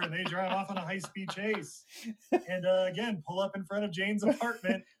car, and they drive off on a high-speed chase. And again, pull up in front of Jane's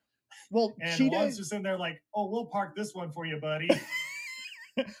apartment. Well, and Cheetah... Juan's just in there we'll park this one for you, buddy.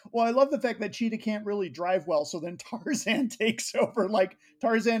 Well, I love the fact that Cheetah can't really drive well, so then Tarzan takes over.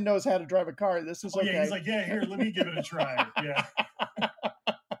 Tarzan knows how to drive a car. This is okay. Yeah, he's here, let me give it a try. Yeah.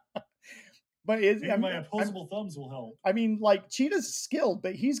 But my opposable thumbs will help. I mean, Cheetah's skilled,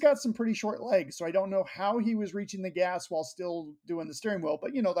 but he's got some pretty short legs, so I don't know how he was reaching the gas while still doing the steering wheel,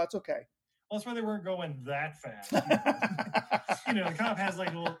 but that's okay. Well, that's why they weren't going that fast. The cop has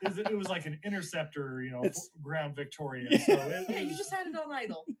it was an Interceptor, Ground Victoria. So you just had it on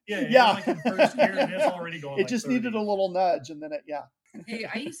idle. Yeah. In first gear, and it's already going. It just 30. needed a little nudge, and then Hey,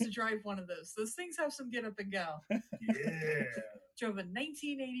 I used to drive one of those. Those things have some get up and go. Yeah. Drove a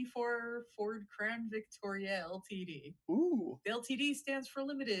 1984 Ford Crown Victoria LTD. Ooh. The LTD stands for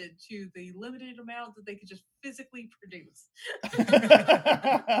limited, to the limited amount that they could just physically produce.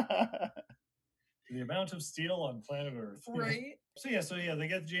 The amount of steel on planet Earth. Right. So they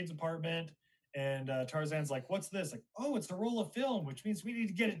get to Jane's apartment, and Tarzan's like, what's this? Oh, it's a roll of film, which means we need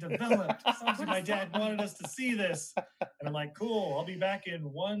to get it developed. My dad wanted us to see this. And I'm like, cool, I'll be back in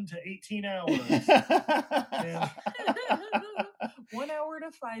 1 to 18 hours. 1 hour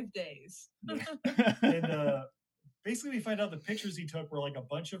to 5 days. And basically we find out the pictures he took were a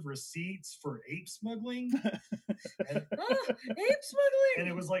bunch of receipts for ape smuggling. Ape smuggling! And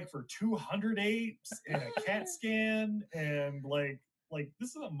it was for 200 apes and a CAT scan, and this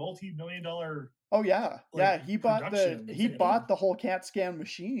is a multi-million-dollar. Oh yeah, he bought the whole CAT scan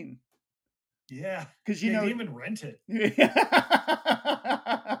machine. Yeah, because they didn't even rent it. Yeah. Yeah. He didn't even rent it.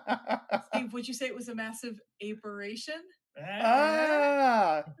 Yeah. Because Yeah. Would you say it was a massive aberration?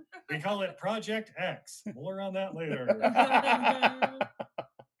 Ah. We call it Project X. More on that later.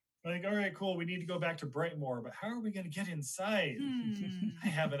 Like, all right, cool. We need to go back to Brightmoor, but how are we going to get inside? I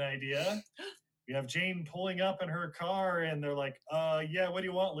have an idea. We have Jane pulling up in her car, and they're like, yeah, what do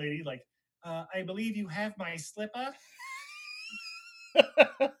you want, lady? Like, I believe you have my slipper.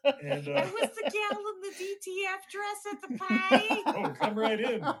 And I was the gal in the DTF dress at the party. oh, come right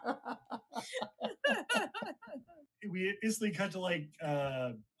in. We instantly cut to like,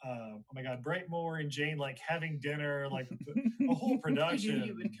 oh my God, Brightmoor and Jane like having dinner, like a whole I knew production.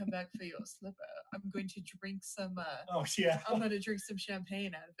 you would come back for your slipper. I'm going to drink some. Oh yeah. I'm going to drink some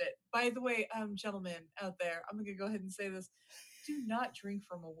champagne out of it. By the way, gentlemen out there, I'm going to go ahead and say this: do not drink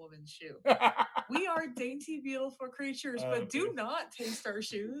from a woman's shoe. We are dainty, beautiful creatures, but do not taste our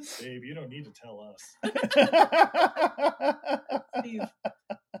shoes. Babe, you don't need to tell us. Steve,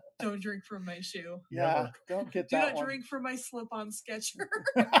 don't drink from my shoe. Yeah, don't get Do that not one. drink from my slip-on Sketcher.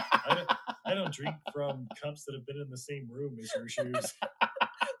 I don't drink from cups that have been in the same room as your shoes.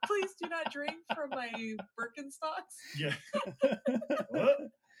 Please do not drink from my Birkenstocks. Yeah. What?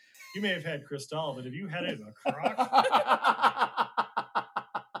 You may have had Cristal, but have you had it in a crock?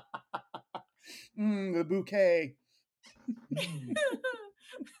 The bouquet.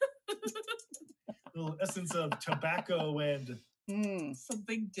 Little essence of tobacco and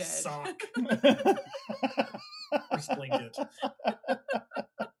Something dead. sock or blanket.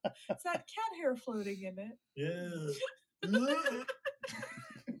 It's that cat hair floating in it. Yeah.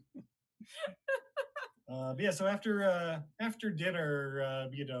 Yeah, so after dinner,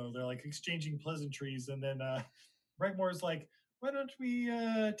 they're like exchanging pleasantries, and then Brightmoor's like, why don't we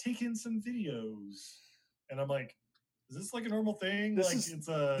take in some videos? And I'm like, is this like a normal thing? This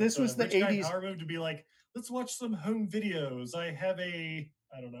was the rich guy 80s power move to be like, let's watch some home videos. I have I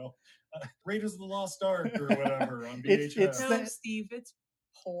don't know, Raiders of the Lost Ark or whatever on VHS. No, Steve, it's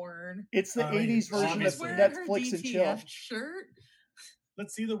porn. It's the 80s version of obviously. Netflix and chill. DTF shirt.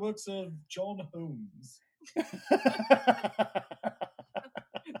 Let's see the books of John Holmes.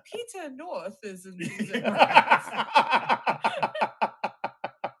 Peter North is in music. Yeah.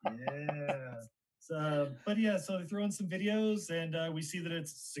 But yeah, so they throw in some videos, and we see that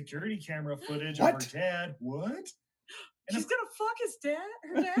it's security camera footage of her dad. What? She's gonna fuck his dad,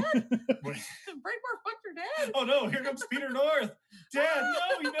 her dad? Brightmoor fucked her dad? Oh no, here comes Peter North. Dad,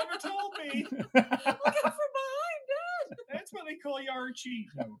 no, you never told me. Look out from behind, Dad. That's why they call you Archie.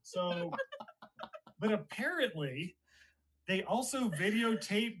 No, so, but apparently, they also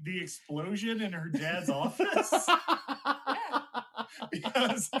videotaped the explosion in her dad's office.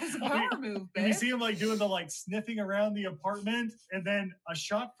 Because it's a power move, babe. We see him like doing the like sniffing around the apartment, and then a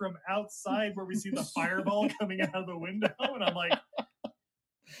shot from outside where we see the fireball coming out of the window, and I'm like,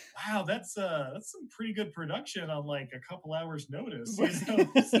 wow, that's some pretty good production on like a couple hours notice. You know?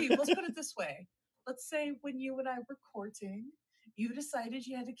 See, let's put it this way. Let's say when you and I were courting, you decided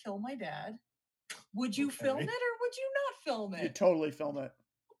you had to kill my dad. Would you film it or would you not film it? You'd totally film it.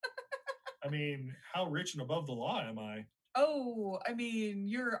 I mean, how rich and above the law am I? Oh, I mean,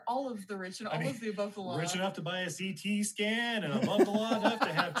 you're all of the rich and all of the above the law. Rich enough to buy a CT scan and above the law enough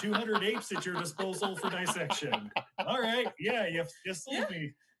to have 200 apes at your disposal for dissection. All right. Yeah, you sold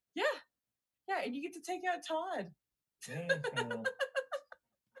me. Yeah. Yeah, and you get to take out Todd. Yeah, well.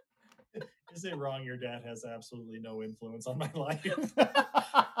 Is it wrong your dad has absolutely no influence on my life?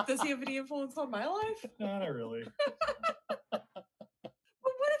 Does he have any influence on my life? No, not really. But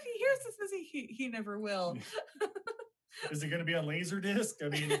what if he hears this? He never will. Is it going to be on Laserdisc? I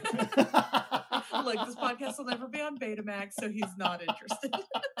mean, look, this podcast will never be on Betamax, so he's not interested.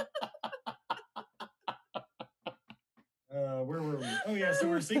 Where were we? Oh yeah, so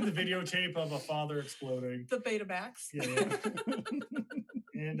we're seeing the videotape of a father exploding. The Betamax. Yeah.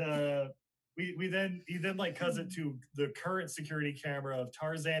 And he then like cuts it to the current security camera of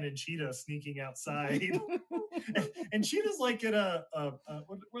Tarzan and Cheetah sneaking outside. and Cheetah's like in a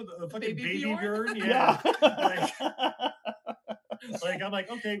fucking baby Bjorn. Yeah. Like I'm like,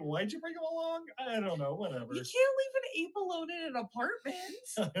 okay, why'd you bring him along? I don't know, whatever. You can't leave an ape alone in an apartment.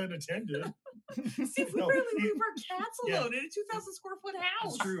 Unattended. See, we barely leave our cats alone in a 2,000 square foot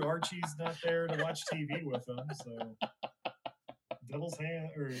house. It's true. Archie's not there to watch TV with them, so devil's hand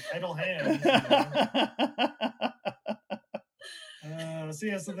or idle hands.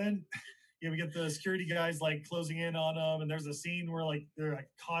 So then we get the security guys like closing in on them, and there's a scene where like they're like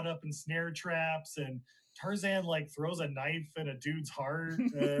caught up in snare traps, and Tarzan like throws a knife in a dude's heart.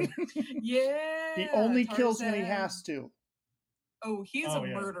 Yeah. He only kills when he has to. Oh, he's a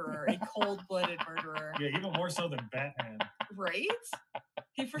murderer, a cold-blooded murderer. Yeah, even more so than Batman. Right?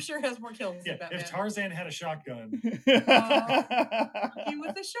 He for sure has more kills Yeah, than Batman. if Tarzan had a shotgun. He with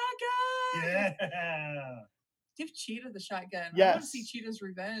the shotgun. Yeah. Give Cheetah the shotgun. I want to Yes. see Cheetah's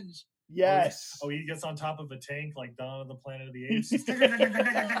revenge. Yes. Oh, he gets on top of a tank like Dawn of the Planet of the Apes.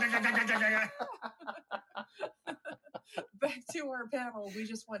 Back to our panel. We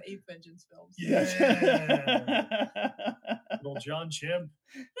just want Ape Vengeance films. Yeah. Little John Chimp.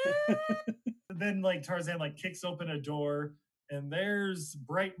 And then like Tarzan like kicks open a door and there's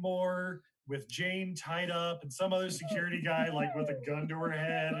Brightmore with Jane tied up and some other security guy like with a gun to her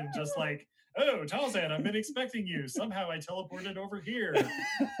head and just like, oh, Tarzan, I've been expecting you. Somehow I teleported over here.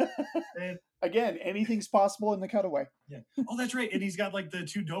 And Again, anything's possible in the cutaway. yeah. Oh, that's right. And he's got like the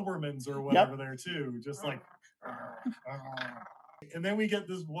two Dobermans or whatever there too. Just like and then we get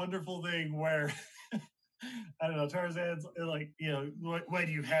this wonderful thing where I don't know, Tarzan's like, you know, why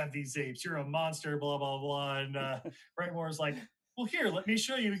do you have these apes? You're a monster, blah, blah, blah. And Brightmore's like, well, here, let me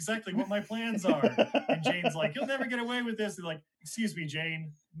show you exactly what my plans are. And Jane's like, you'll never get away with this. And like, excuse me,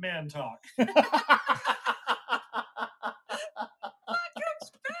 Jane, man talk. And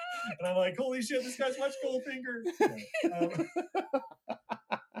I'm like, holy shit, this guy's much Goldfinger.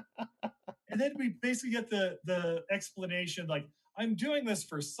 And then we basically get the explanation, like, I'm doing this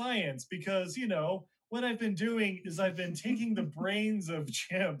for science because, you know, what I've been doing is I've been taking the brains of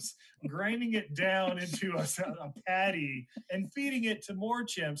chimps, grinding it down into a patty and feeding it to more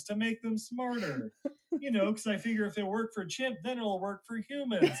chimps to make them smarter. You know, because I figure if it worked for chimp, then it'll work for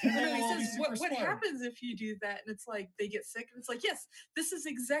humans. And then He we'll all be says, super what smart. happens if you do that? And it's like they get sick. And it's like, yes, this is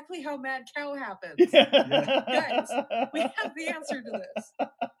exactly how mad cow happens. Guys, we have the answer to this.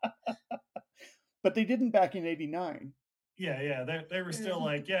 But they didn't back in '89. Yeah, they were still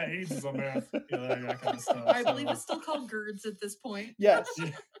like, yeah, AIDS is a myth, you know, that kind of stuff. I believe it's still called GERDs at this point. Yes.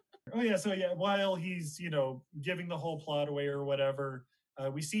 Oh yeah, so yeah, while he's, you know, giving the whole plot away or whatever,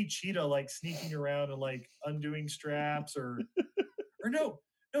 we see Cheetah like sneaking around and like undoing straps or no,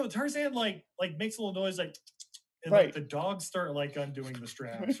 Tarzan like makes a little noise like and like the dogs start like undoing the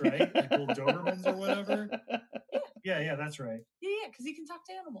straps, right? Like little Dobermans or whatever. Yeah, that's right. Yeah, because he can talk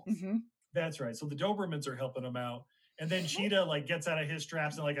to animals. Mm-hmm. That's right. So the Dobermans are helping him out. And then Cheetah like gets out of his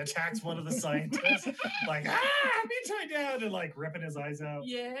straps and like attacks one of the scientists, like, be tied down and like ripping his eyes out.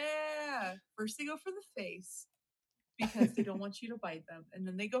 Yeah. First they go for the face because they don't want you to bite them. And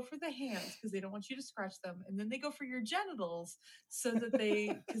then they go for the hands because they don't want you to scratch them. And then they go for your genitals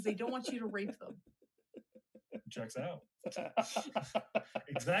because they don't want you to rape them. Checks out.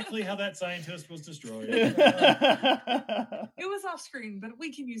 Exactly how that scientist was destroyed. It was off screen, but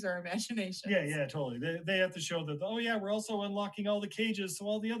we can use our imagination. Yeah, totally. They have to show that, oh yeah, we're also unlocking all the cages so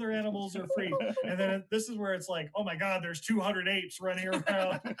all the other animals are free. And then this is where it's like, oh my god, there's 200 apes running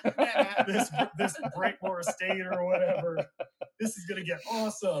around this Brightmore estate or whatever. This is gonna get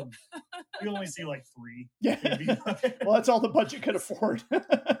awesome. We only see like 3. Yeah. Well, that's all the budget could afford.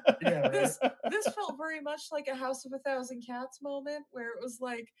 Yeah, right? This felt very much like a House of a Thousand Cats moment where it was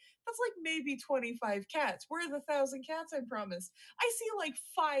like, that's like maybe 25 cats. Where are the 1,000 cats I promised? I see like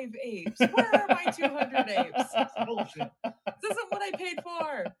 5 apes. Where are my 200 apes? Bullshit. This isn't what I paid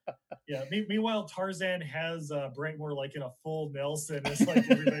for. Yeah. Meanwhile, Tarzan has Brightmore like in a full Nelson. It's like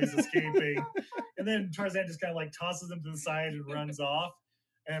everybody's escaping. And then Tarzan just kind of like tosses him to the side and runs off.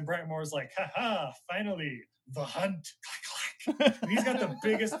 And Brightmore's like, haha, finally, the hunt. He's got the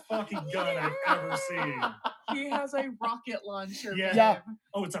biggest fucking gun I've ever seen. He has a rocket launcher. Yeah. Yeah.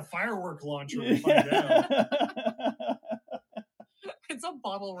 Oh, it's a firework launcher. We find out. It's a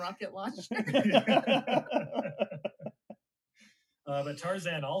bottle rocket launcher. But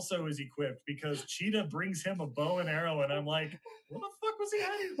Tarzan also is equipped because Cheetah brings him a bow and arrow, and I'm like, what the fuck was he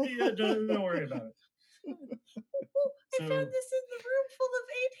hiding? Yeah, don't worry about it. I found this in the room full of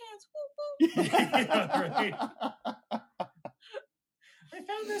ape hands. Yeah, right. I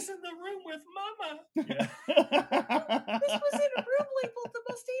found this in the room with Mama. Yeah. This was in a room labeled the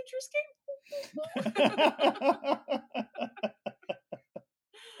most dangerous game.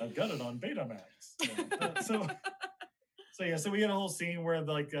 I've got it on Betamax. So we get a whole scene where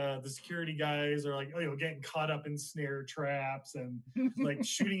like the security guys are like, getting caught up in snare traps and like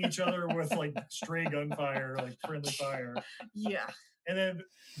shooting each other with like stray gunfire, like friendly fire. Yeah. And then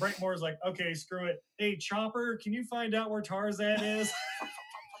Brightmore's like, okay, screw it. Hey, Chopper, can you find out where Tarzan is?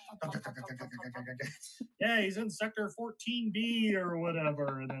 Yeah, he's in sector 14B or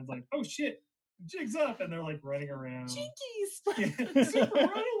whatever. And then it's like, oh shit, jig's up. And they're like running around. Jinkies. Super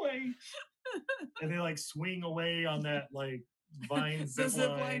runaway. And they like swing away on that like vine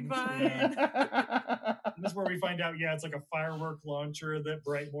zipline. Vine. Yeah. And this is where we find out, it's like a firework launcher that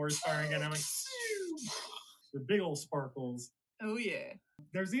Brightmore's firing at. I'm like, the big old sparkles. Oh yeah.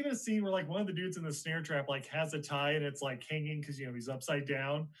 There's even a scene where like one of the dudes in the snare trap like has a tie and it's like hanging because he's upside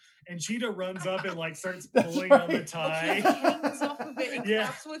down, and Cheetah runs up and like starts That's pulling on the right. tie. He hangs off of it and Yeah.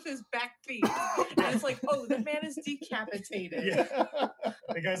 claps with his back feet. And it's like, oh, the man is decapitated. Yeah.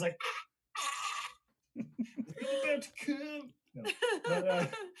 The guy's like, "You're about to come." No. But,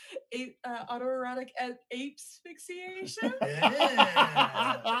 autoerotic ape asphyxiation.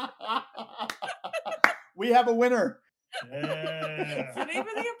 yeah. We have a winner. That's the name of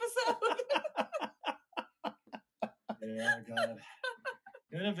the episode. Yeah, God.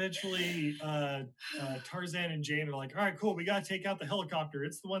 And then eventually, Tarzan and Jane are like, "All right, cool. We gotta take out the helicopter.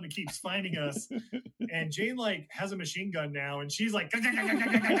 It's the one that keeps finding us." And Jane like has a machine gun now, and she's like, and the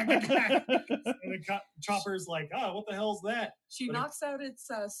Chopper's like, "Oh, what the hell's that?" She knocks out its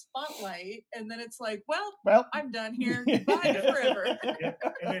spotlight, and then it's like, well, Well, I'm done here. Goodbye forever. Yeah.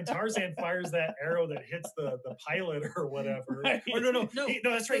 And then Tarzan fires that arrow that hits the pilot or whatever. Right. Or no, No,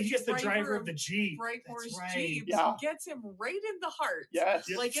 that's right. He gets the driver driver of the Jeep. Brightmore's That's right. Jeep Yeah. gets him right in the heart. yes.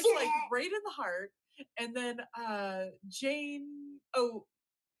 Like it's like right in the heart. And then Jane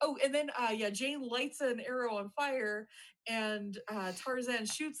Jane lights an arrow on fire, and Tarzan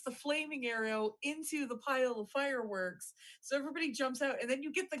shoots the flaming arrow into the pile of fireworks. So everybody jumps out, and then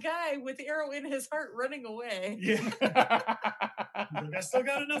you get the guy with the arrow in his heart running away. Yeah. Like, I still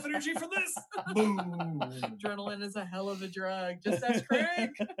got enough energy for this. Boom. Adrenaline is a hell of a drug. Just ask Craig.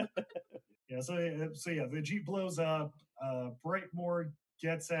 Yeah, so the Jeep blows up. Brightmore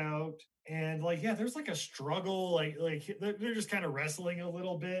gets out, and there's like a struggle. Like they're just kind of wrestling a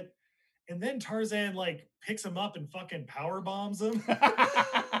little bit, and then Tarzan like picks him up and fucking power bombs him.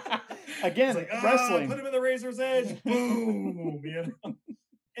 Again, It's like, wrestling. put him in the razor's edge. Boom.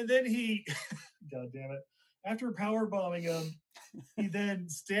 And then he, God damn it. After power bombing him, he then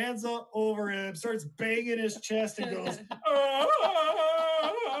stands up over him, starts banging his chest, and goes,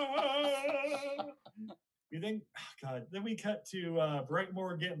 Then we cut to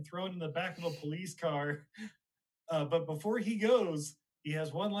Brightmore getting thrown in the back of a police car. But before he goes, he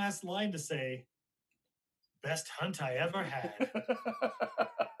has one last line to say: "Best hunt I ever had."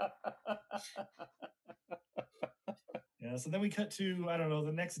 Yeah, so then we cut to, I don't know,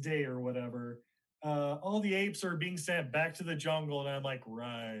 the next day or whatever. All the apes are being sent back to the jungle, and I'm like,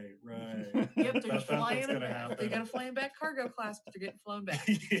 right. Yep, they're That's flying. what's gonna happen. They got to fly in back cargo class, but they're getting flown back.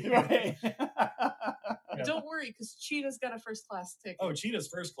 Yeah. Right. Yeah. Don't worry, because Cheetah's got a first class ticket. Oh, Cheetah's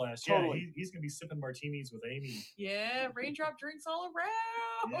first class. Totally. Yeah, he's gonna be sipping martinis with Amy. Yeah, raindrop drinks all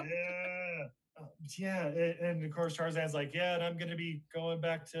around. Yeah. And of course Tarzan's like, yeah, and I'm gonna be going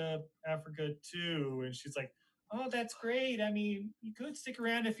back to Africa too. And she's like, oh, that's great. I mean, you could stick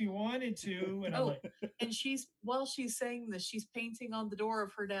around if you wanted to. And I'm like, And while she's saying this, she's painting on the door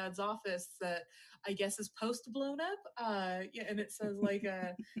of her dad's office that I guess is post blown up. And it says like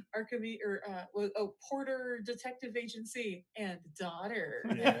Porter Detective Agency and daughter.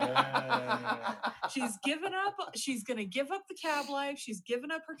 yeah. She's given up. She's gonna give up the cab life. She's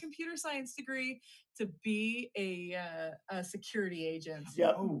given up her computer science degree to be a security agent.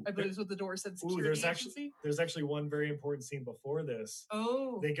 Yep. Oh, I believe is what the door said. Security agency. there's actually one very important scene before this.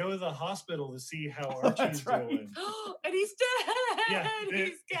 Oh. They go to the hospital to see how Archie's right. doing. And he's dead. Yeah,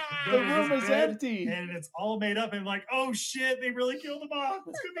 He's The gone. room is dead, empty. and it's all made up. And I'm like, oh shit, they really killed him off.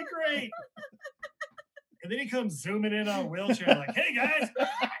 It's gonna be great. And then he comes zooming in on a wheelchair, like, hey guys,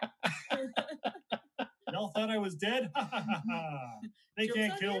 y'all thought I was dead? They Joke's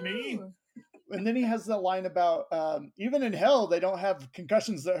can't on kill me. you. And then he has that line about even in hell they don't have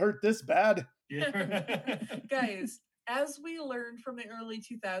concussions that hurt this bad. Yeah. Guys, as we learned from the early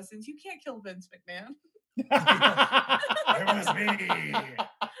 2000s, you can't kill Vince McMahon. It was me.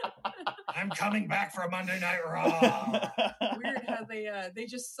 I'm coming back for Monday Night Raw. Weird how they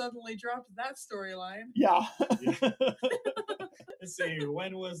just suddenly dropped that storyline. Yeah. Let's see,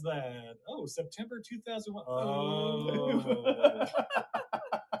 when was that? Oh, September 2001. Oh.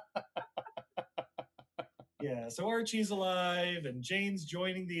 Yeah, so Archie's alive and Jane's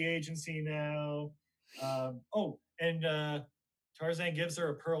joining the agency now. And Tarzan gives her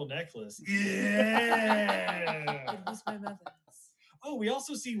a pearl necklace. Yeah. It was my mother's. Oh, we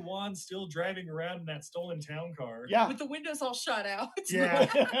also see Juan still driving around in that stolen town car. Yeah. With the windows all shut out. Yeah.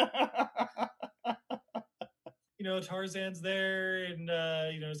 Tarzan's there, and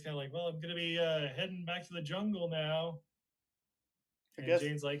it's kind of like, well, I'm gonna be heading back to the jungle now. I And guess.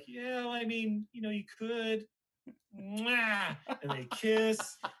 Jane's like, yeah, well, I mean, you could. Mwah! And they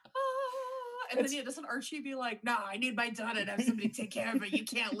kiss. And then doesn't Archie be like, "No, I need my daughter to have somebody take care of her. You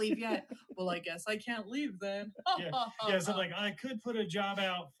can't leave yet." Well, I guess I can't leave then. Yeah, so like I could put a job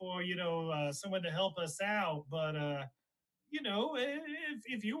out for someone to help us out, but you know,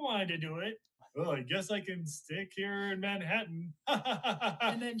 if you wanted to do it, well, I guess I can stick here in Manhattan.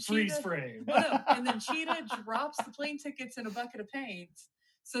 And then freeze Cheetah- frame. Well, no, and then Cheetah drops the plane tickets in a bucket of paint,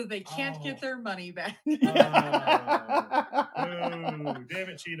 so they can't get their money back. Oh, damn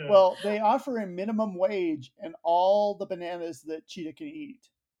it, Cheetah. Well, they offer him minimum wage and all the bananas that Cheetah can eat.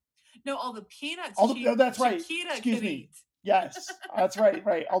 No, all the peanuts. Oh, that's right. Chiquita Excuse can me. eat. Yes, that's right.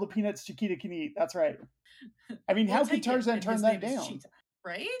 Right. All the peanuts Chiquita can eat. That's right. I mean, We'll how could take it, Tarzan and turn his that name is down? Cheetah,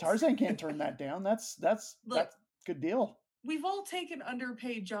 right? Tarzan can't turn that down. That's Look, good deal. we've all taken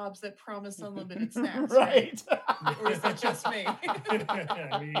underpaid jobs that promise unlimited snacks, right? Right. Or is that just me?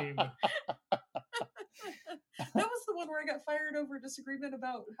 I mean, That was the one where I got fired over a disagreement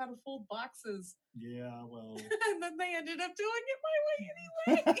about how to fold boxes, yeah, well, and then they ended up doing it my way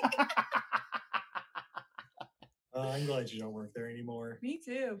anyway. I'm glad you don't work there anymore. Me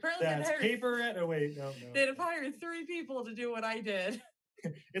too. Apparently, That's paper at. Oh wait, no. they'd have hired 3 people to do what I did.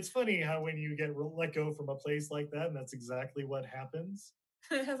 It's funny how when you get let go from a place like that, and that's exactly what happens.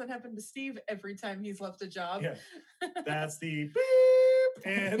 It hasn't happened to Steve every time he's left a job. Yeah, that's the beep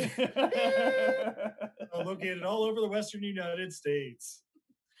and located all over the Western United States.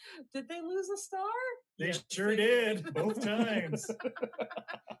 Did they lose a star? They Yes, sure they did, both times.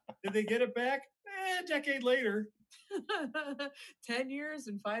 Did they get it back? A decade later. 10 years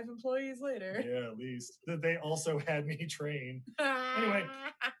and 5 employees later. Yeah, at least. That they also had me train. Anyway.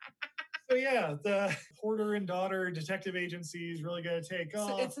 So yeah, the Porter and Daughter detective agency is really going to take So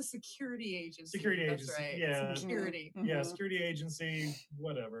off. it's a security agency. Security That's agency, right. yeah. Security. Yeah, security agency,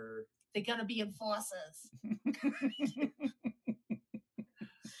 whatever. They're gonna be enforcers.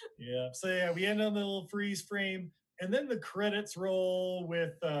 Yeah. So yeah, we end on the little freeze frame, and then the credits roll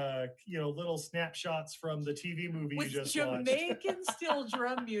with little snapshots from the TV movie With you just watched. Jamaican steel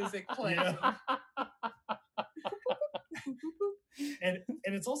drum music playing. Yeah.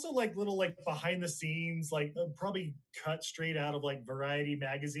 And it's also like little like behind the scenes, like probably cut straight out of like Variety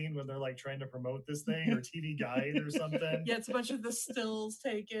magazine when they're like trying to promote this thing, or TV Guide or something. Yeah, it's a bunch of the stills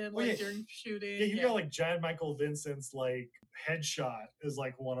taken Oh, yeah. during shooting. Yeah, you got like John Michael Vincent's like headshot is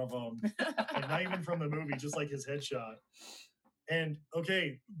like one of them, and not even from the movie, just like his headshot. And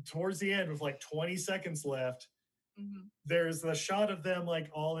okay, towards the end, with like 20 seconds left, Mhm. there's the shot of them like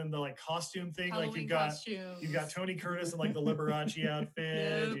all in the like costume thing. Like Halloween you got costumes. Tony Curtis in like the Liberace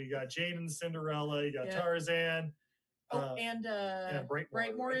outfit. Yep. You got Jane and Cinderella. You got Yep. Tarzan. Oh, and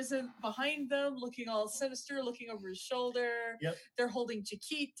Brightmore right? isn't behind them, looking all sinister, looking over his shoulder. Yep. They're holding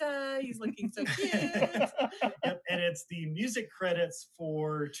Chiquita. He's looking so cute. Yep, and it's the music credits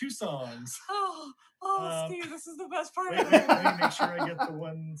for 2 songs. Steve, this is the best part Wait, of let it. me make sure I get the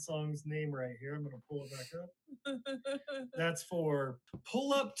one song's name right here. I'm going to pull it back up. That's for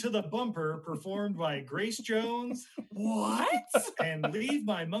Pull Up to the Bumper, performed by Grace Jones, What? and Leave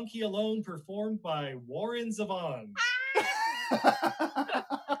My Monkey Alone, performed by Warren Zevon.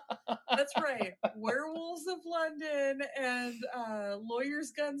 That's right. Werewolves of London and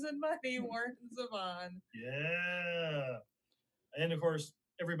Lawyers, Guns, and Money, Warren Zevon. Yeah. And of course,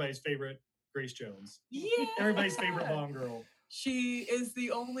 everybody's favorite, Grace Jones. Yeah. Everybody's favorite Bond girl. She is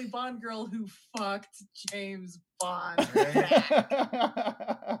the only Bond girl who fucked James Bond.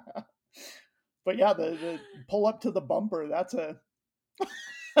 But yeah, the pull up to the bumper, that's a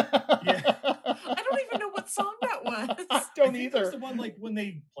Yeah. I don't even know what song that was. I don't I think that's either. the one like when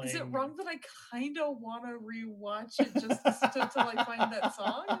they play. Is it wrong that I kind of want to rewatch it just to like find that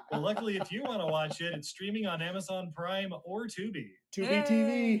song? Well, luckily, if you want to watch it, it's streaming on Amazon Prime or Tubi. Tubi TV.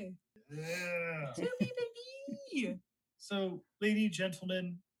 Yay. Yeah. Tubi, baby. So, lady,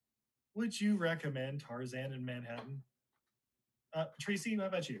 gentlemen, would you recommend Tarzan in Manhattan? Tracy, how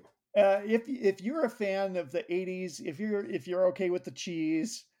about you? If you're a fan of the 80s, if you're okay with the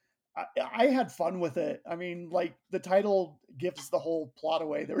cheese, I had fun with it. I mean, like the title gives the whole plot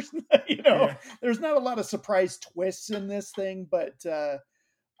away. There's there's not a lot of surprise twists in this thing, but for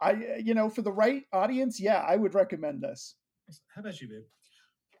the right audience, yeah, I would recommend this. How about you, babe?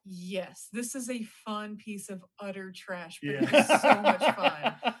 Yes, this is a fun piece of utter trash, but Yeah. it is so much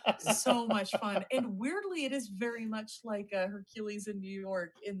fun. So much fun. And weirdly, it is very much like Hercules in New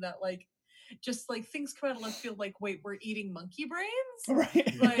York in that, like, just like things come out of left field, like, wait, we're eating monkey brains?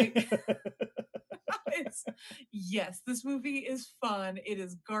 Right. Like, yes, this movie is fun. It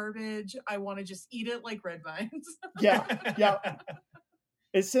is garbage. I want to just eat it like red vines. yeah.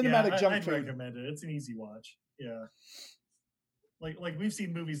 It's cinematic junk I'd food. recommend it. It's an easy watch. Yeah. Like we've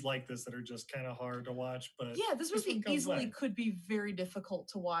seen movies like this that are just kind of hard to watch, but Yeah, this one movie comes easily back. could be very difficult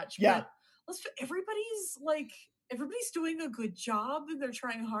to watch. Yeah. But everybody's like everybody's doing a good job and they're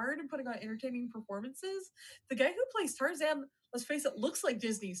trying hard and putting on entertaining performances. The guy who plays Tarzan, let's face it, looks like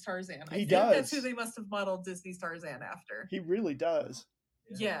Disney's Tarzan. I think that's who does. they must have modeled Disney's Tarzan after. He really does.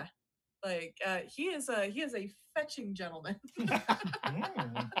 Yeah. Like he is a fetching gentleman. All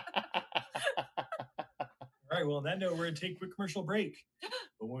right, well, on that note, we're going to take a quick commercial break.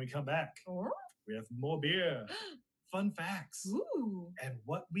 But when we come back, we have more beer, fun facts, Ooh. and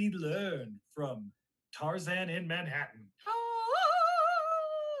what we learned from Tarzan in Manhattan.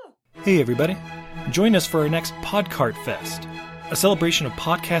 Hey everybody, join us for our next Podcart Fest, a celebration of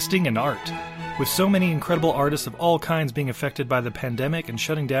podcasting and art. With so many incredible artists of all kinds being affected by the pandemic and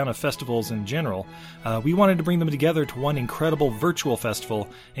shutting down of festivals in general, we wanted to bring them together to one incredible virtual festival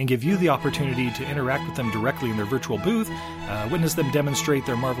and give you the opportunity to interact with them directly in their virtual booth, witness them demonstrate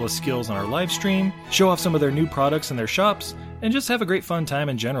their marvelous skills on our live stream, show off some of their new products in their shops, and just have a great fun time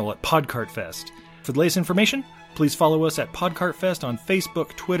in general at Podcart Fest. For the latest information, please follow us at Podcart Fest on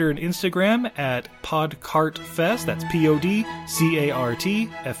Facebook, Twitter, and Instagram at Podcart Fest. That's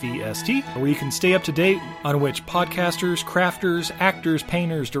PODCARTFEST, where you can stay up to date on which podcasters, crafters, actors,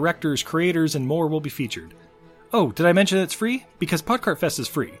 painters, directors, creators, and more will be featured. Oh, did I mention it's free? Because Podcart Fest is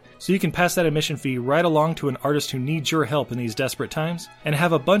free, so you can pass that admission fee right along to an artist who needs your help in these desperate times, and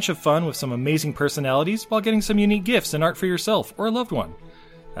have a bunch of fun with some amazing personalities while getting some unique gifts and art for yourself or a loved one.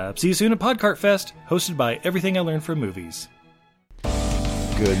 See you soon at Podcart Fest, hosted by Everything I Learned from Movies.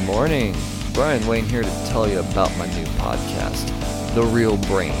 Good morning. Brian Wayne here to tell you about my new podcast, The Real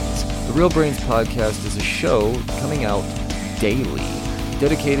Brains. The Real Brains podcast is a show coming out daily,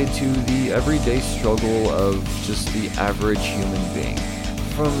 dedicated to the everyday struggle of just the average human being.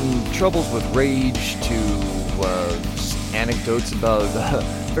 From troubles with rage to just anecdotes about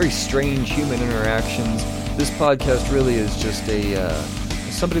very strange human interactions, this podcast really is just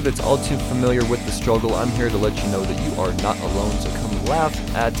somebody that's all too familiar with the struggle. I'm here to let you know that you are not alone, so come laugh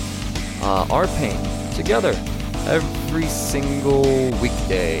at our pain together every single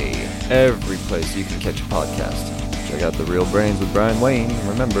weekday, every place you can catch a podcast. Check out The Real Brains with Brian Wayne.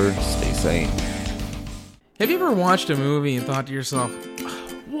 Remember, stay sane. Have you ever watched a movie and thought to yourself,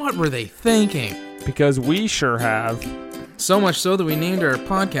 what were they thinking? Because we sure have. So much so that we named our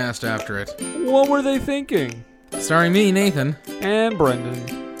podcast after it. What were they thinking? Starring me, Nathan. And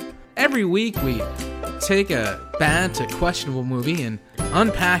Brendan. Every week we take a bad to questionable movie and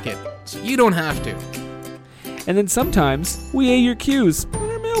unpack it so you don't have to. And then sometimes we A your cues in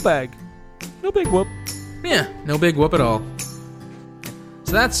our mailbag. No big whoop. Yeah, no big whoop at all.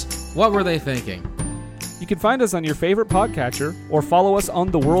 So that's What Were They Thinking? You can find us on your favorite podcatcher or follow us on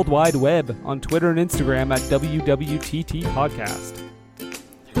the World Wide Web on Twitter and Instagram at WWTT Podcast.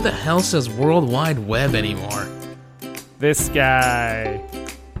 Who the hell says World Wide Web anymore? This guy.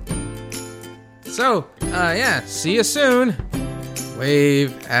 So, yeah, see you soon.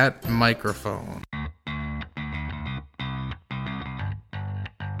 Wave at microphone.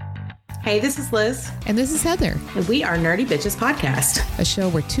 Hey, this is Liz. And this is Heather. And we are Nerdy Bitches Podcast, a show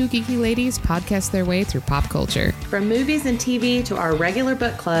where two geeky ladies podcast their way through pop culture. From movies and TV to our regular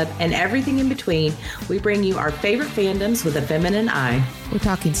book club and everything in between, we bring you our favorite fandoms with a feminine eye. We're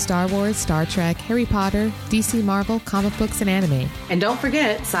talking Star Wars, Star Trek, Harry Potter, DC, Marvel, comic books, and anime. And don't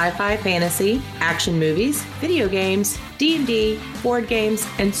forget sci-fi, fantasy, action movies, video games, D&D, board games,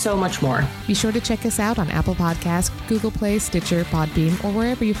 and so much more. Be sure to check us out on Apple Podcasts, Google Play, Stitcher, Podbean, or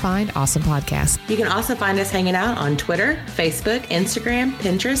wherever you find awesome podcasts. You can also find us hanging out on Twitter, Facebook, Instagram,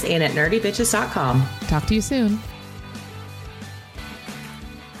 Pinterest, and at nerdybitches.com. Talk to you soon.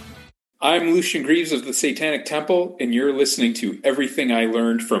 I'm Lucian Greaves of the Satanic Temple, and you're listening to Everything I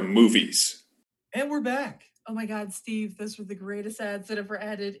Learned from Movies. And we're back. Oh my God, Steve, those were the greatest ads that ever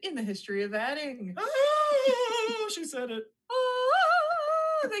added in the history of adding. Oh, she said it.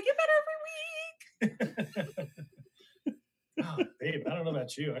 Oh, they get better every week. Oh, babe, I don't know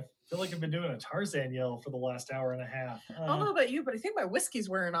about you. I feel like I've been doing a Tarzan yell for the last hour and a half. I don't know about you, but I think my whiskey's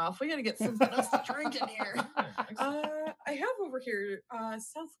wearing off. We got to get something else to drink in here. I have over here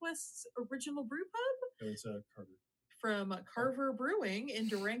Southwest's Original Brew Pub. It's Carver. From Carver Brewing in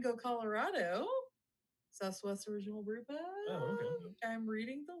Durango, Colorado. Southwest Original Brew Pub. Oh, okay. I'm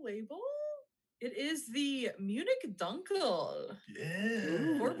reading the label. It is the Munich Dunkel.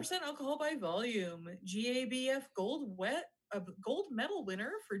 Yeah. 4% alcohol by volume. GABF gold medal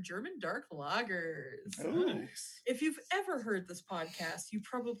winner for German dark lagers. Nice. If you've ever heard this podcast, you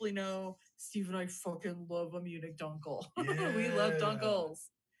probably know Steve and I fucking love a Munich Dunkel. Yeah. We love Dunkels.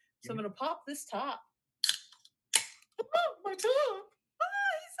 So I'm going to pop this top. Oh, my top.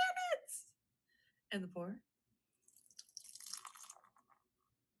 He said it. And the pour.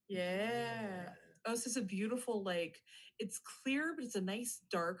 Yeah. Oh, this is a beautiful, like, it's clear, but it's a nice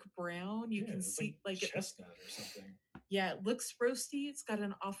dark brown. You Yeah, can it's see, like, chestnut or something. yeah, it looks roasty. It's got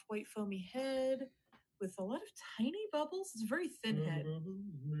an off-white foamy head with a lot of tiny bubbles. It's a very thin head.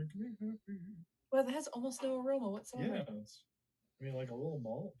 Well, that has almost no aroma whatsoever. Yeah, I mean, like a little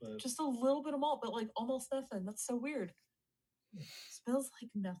malt, but Just a little bit of malt, but like almost nothing. That's so weird. Smells like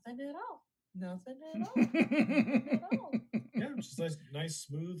nothing at all. Nothing at all. Nothing at all. yeah, just nice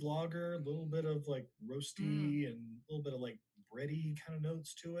smooth lager. A little bit of like roasty and a little bit of like bready kind of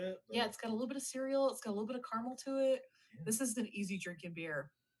notes to it. Yeah, it's got a little bit of cereal. It's got a little bit of caramel to it. Yeah. This is an easy drinking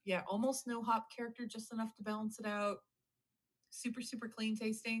beer. Yeah, almost no hop character, just enough to balance it out. Super, super clean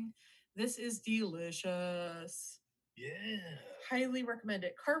tasting. This is delicious. Yeah. Highly recommend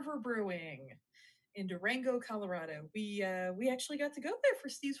it. Carver Brewing in Durango, Colorado. We actually got to go there for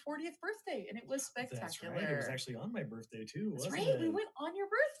Steve's 40th birthday, and it was spectacular. That's right. It was actually on my birthday too. That's wasn't right. It? We went on your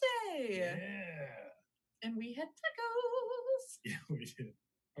birthday. Yeah. And we had tacos. Yeah, we did.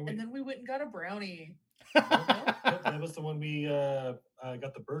 And then we went and got a brownie. That was the one we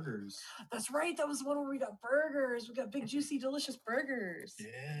got the burgers. That's right. That was the one where we got burgers. We got big, juicy, delicious burgers.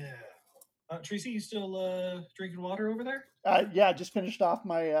 Yeah. Tracy, you still drinking water over there? Yeah, I just finished off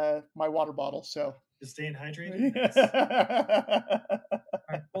my my water bottle, so just staying hydrated. Nice. All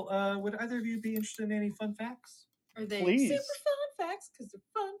right. Well, would either of you be interested in any fun facts? Are they Please. super fun facts? Because they're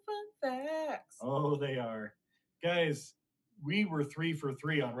fun facts. Oh, they are, guys. We were 3 for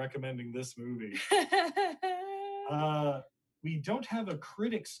 3 on recommending this movie. We don't have a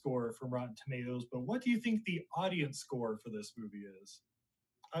critic score from Rotten Tomatoes, but what do you think the audience score for this movie is?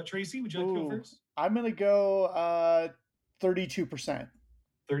 Tracy, would you like to go first? I'm going to go 32%.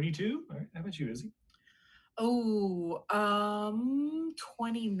 32? All right. How about you, Izzy? Oh,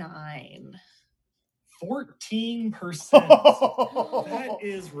 29. 14%. That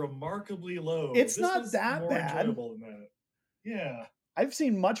is remarkably low. It's not that more bad. Enjoyable than that. Yeah. I've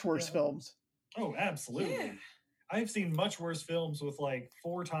seen much worse films. Oh, absolutely. Yeah. I've seen much worse films with like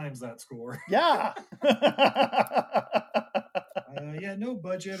 4 times that score. Yeah. Yeah, no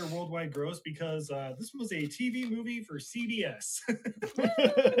budget or worldwide gross because this was a TV movie for CBS.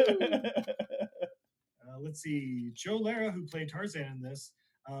 Let's see. Joe Lara, who played Tarzan in this,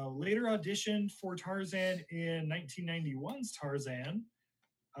 later auditioned for Tarzan in 1991's Tarzan,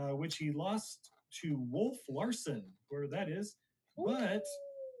 which he lost to Wolf Larson, whoever that is. But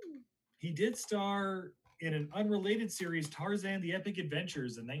he did star in an unrelated series, Tarzan: The Epic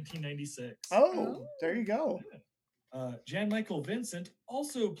Adventures, in 1996. Oh, there you go. Yeah. Jan Michael Vincent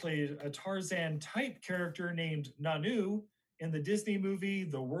also played a Tarzan-type character named Nanu in the Disney movie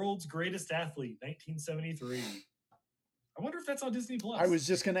The World's Greatest Athlete, 1973. I wonder if that's on Disney Plus. I was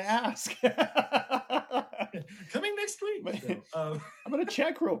just going to ask. Coming next week. I'm going to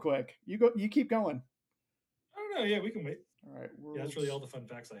check real quick. You go. You keep going. I don't know. Yeah, we can wait. All right. Yeah, that's really all the fun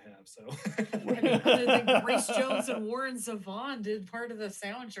facts I have. So, other than Grace Jones and Warren Zevon did part of the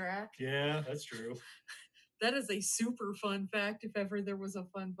soundtrack. Yeah, that's true. That is a super fun fact, if ever there was a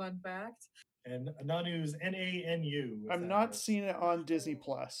fun fact. And Nanu's Nanu. I'm not seeing it on Disney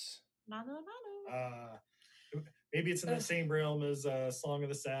Plus. Nanu. Maybe it's in the same realm as Song of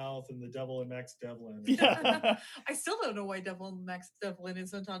the South and The Devil and Max Devlin. Yeah. I still don't know why Devil and Max Devlin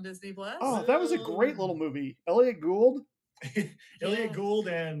isn't on Disney Plus. Oh, that was a great little movie. Elliot Gould. Elliot Gould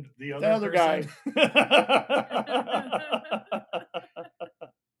and the other guy. All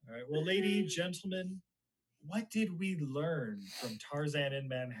right. Well, ladies, gentlemen, what did we learn from Tarzan in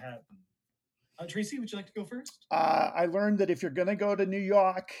Manhattan? Tracy, would you like to go first? I learned that if you're going to go to New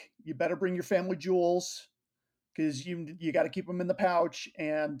York, you better bring your family jewels because you got to keep them in the pouch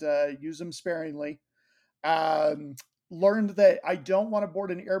and use them sparingly. Learned that I don't want to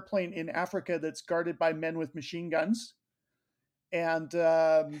board an airplane in Africa that's guarded by men with machine guns. And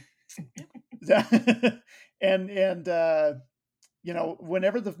you know,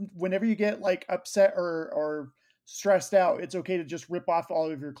 whenever you get like upset or stressed out, it's okay to just rip off all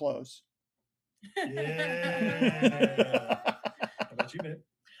of your clothes. Yeah. How about you, babe?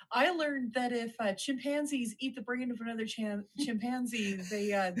 I learned that if chimpanzees eat the brain of another chimpanzee,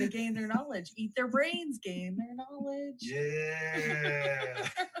 they gain their knowledge. Eat their brains, gain their knowledge. Yeah.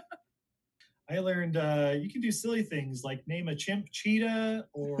 I learned you can do silly things like name a chimp cheetah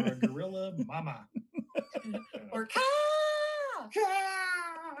or a gorilla mama. Or ka!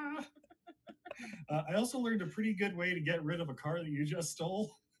 I also learned a pretty good way to get rid of a car that you just stole.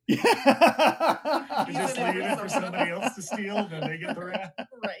 Yeah. You just leave it for somebody else to steal, and then they get the wrath.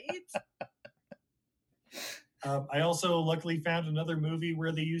 Right. I also luckily found another movie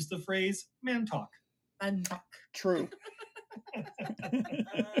where they used the phrase "man talk." Man talk. True.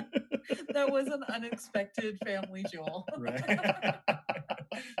 That was an unexpected family jewel. Right.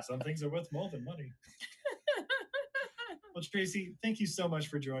 Some things are worth more than money. Well, Tracy, thank you so much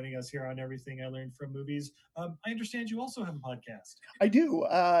for joining us here on Everything I Learned from Movies. I understand you also have a podcast. I do.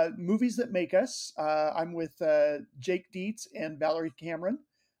 Movies That Make Us. I'm with Jake Dietz and Valerie Cameron.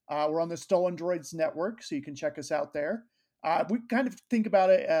 We're on the Stolen Droids Network, so you can check us out there. We kind of think about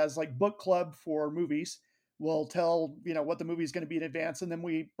it as like book club for movies. We'll tell, what the movie is going to be in advance, and then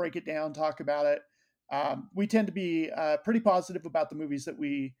we break it down, talk about it. We tend to be pretty positive about the movies that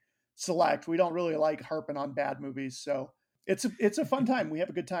we select. We don't really like harping on bad movies, so it's a fun time. We have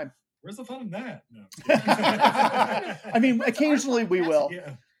a good time. Where's the fun in that? No. I mean, occasionally we will,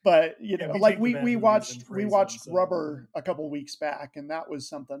 but we watched Rubber a couple weeks back, and that was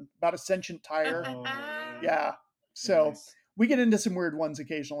something about a sentient tire. Yeah, so nice. We get into some weird ones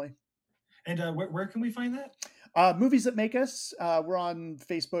occasionally. And where can we find that? Movies That Make Us. We're on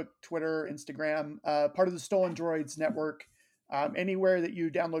Facebook, Twitter, Instagram. Part of the Stolen Droids Network. Anywhere that you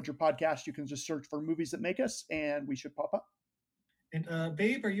download your podcast, you can just search for Movies That Make Us, and we should pop up. And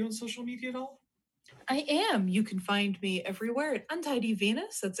Babe, are you on social media at all? I am. You can find me everywhere at Untidy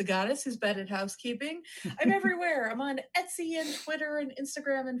Venus. That's a goddess who's bad at housekeeping. I'm everywhere. I'm on Etsy and Twitter and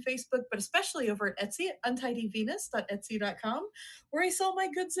Instagram and Facebook, but especially over at Etsy at untidyvenus.etsy.com, where I sell my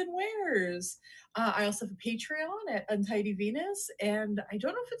goods and wares. I also have a Patreon at Untidy Venus, and I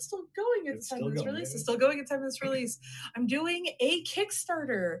don't know if it's still going at the time of this release. It's still going at the time of this release. I'm doing a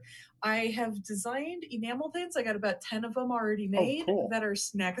Kickstarter. I have designed enamel pins. I got about 10 of them already made that are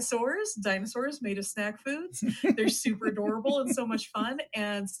snackosaurs, dinosaurs made of snack foods. They're super adorable and so much fun.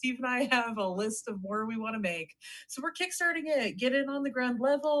 And Steve and I have a list of more we want to make. So we're kickstarting it. Get in on the ground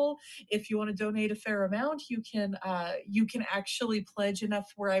level. If you want to donate a fair amount, you can actually pledge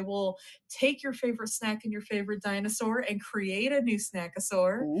enough where I will take your favorite snack and your favorite dinosaur and create a new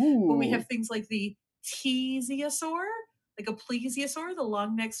snackosaur. But we have things like the Teasiosaur, like a plesiosaur, the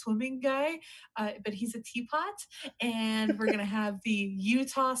long neck swimming guy, but he's a teapot. And we're gonna have the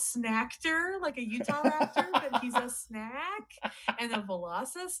Utah Snackter, like a Utah raptor, but he's a snack, and a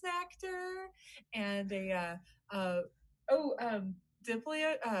Velociraptor, and a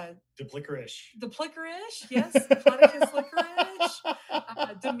Diplicorish, yes, Platypus licorice,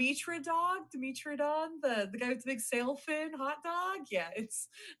 Dimetrodon, the guy with the big sail fin, hot dog. Yeah,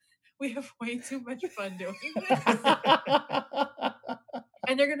 we have way too much fun doing this.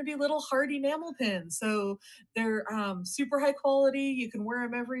 And they're going to be little hard enamel pins. So they're super high quality. You can wear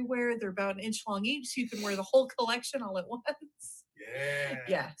them everywhere. They're about 1 inch long each. So you can wear the whole collection all at once.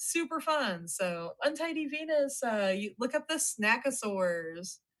 Yeah, super fun. So Untidy Venus, you look up the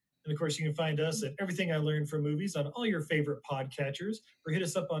Snackosaurs. And of course, you can find us at Everything I Learned from Movies on all your favorite podcatchers, or hit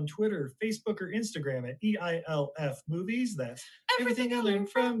us up on Twitter, Facebook, or Instagram at EILF Movies. That's Everything I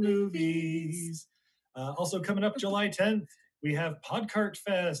Learned from Movies. Also coming up July 10th, we have Podcart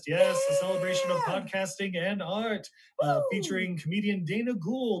Fest. Yes, a celebration of podcasting and art, featuring comedian Dana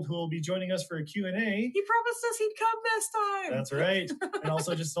Gould, who will be joining us for a Q&A. He promised us he'd come this time. That's right. And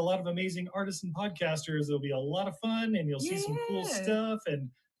also just a lot of amazing artists and podcasters. It'll be a lot of fun, and you'll see some cool stuff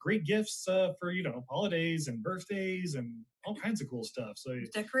and great gifts for, holidays and birthdays and all kinds of cool stuff. So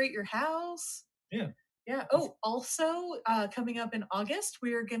decorate your house. Yeah. Yeah. Oh, also coming up in August,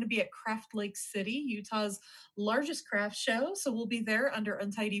 we are going to be at Craft Lake City, Utah's largest craft show. So we'll be there under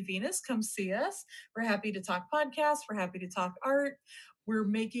Untidy Venus. Come see us. We're happy to talk podcasts. We're happy to talk art. We're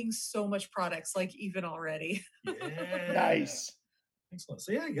making so much products, like even already. Yeah. Nice. Excellent.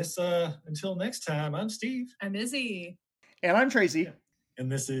 So yeah, I guess until next time, I'm Steve. I'm Izzy. And I'm Tracy. Yeah. And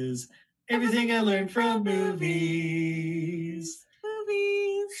this is Everything I Learned from Movies.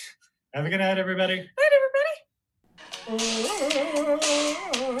 Have a good night, everybody. Night,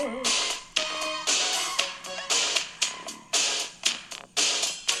 everybody.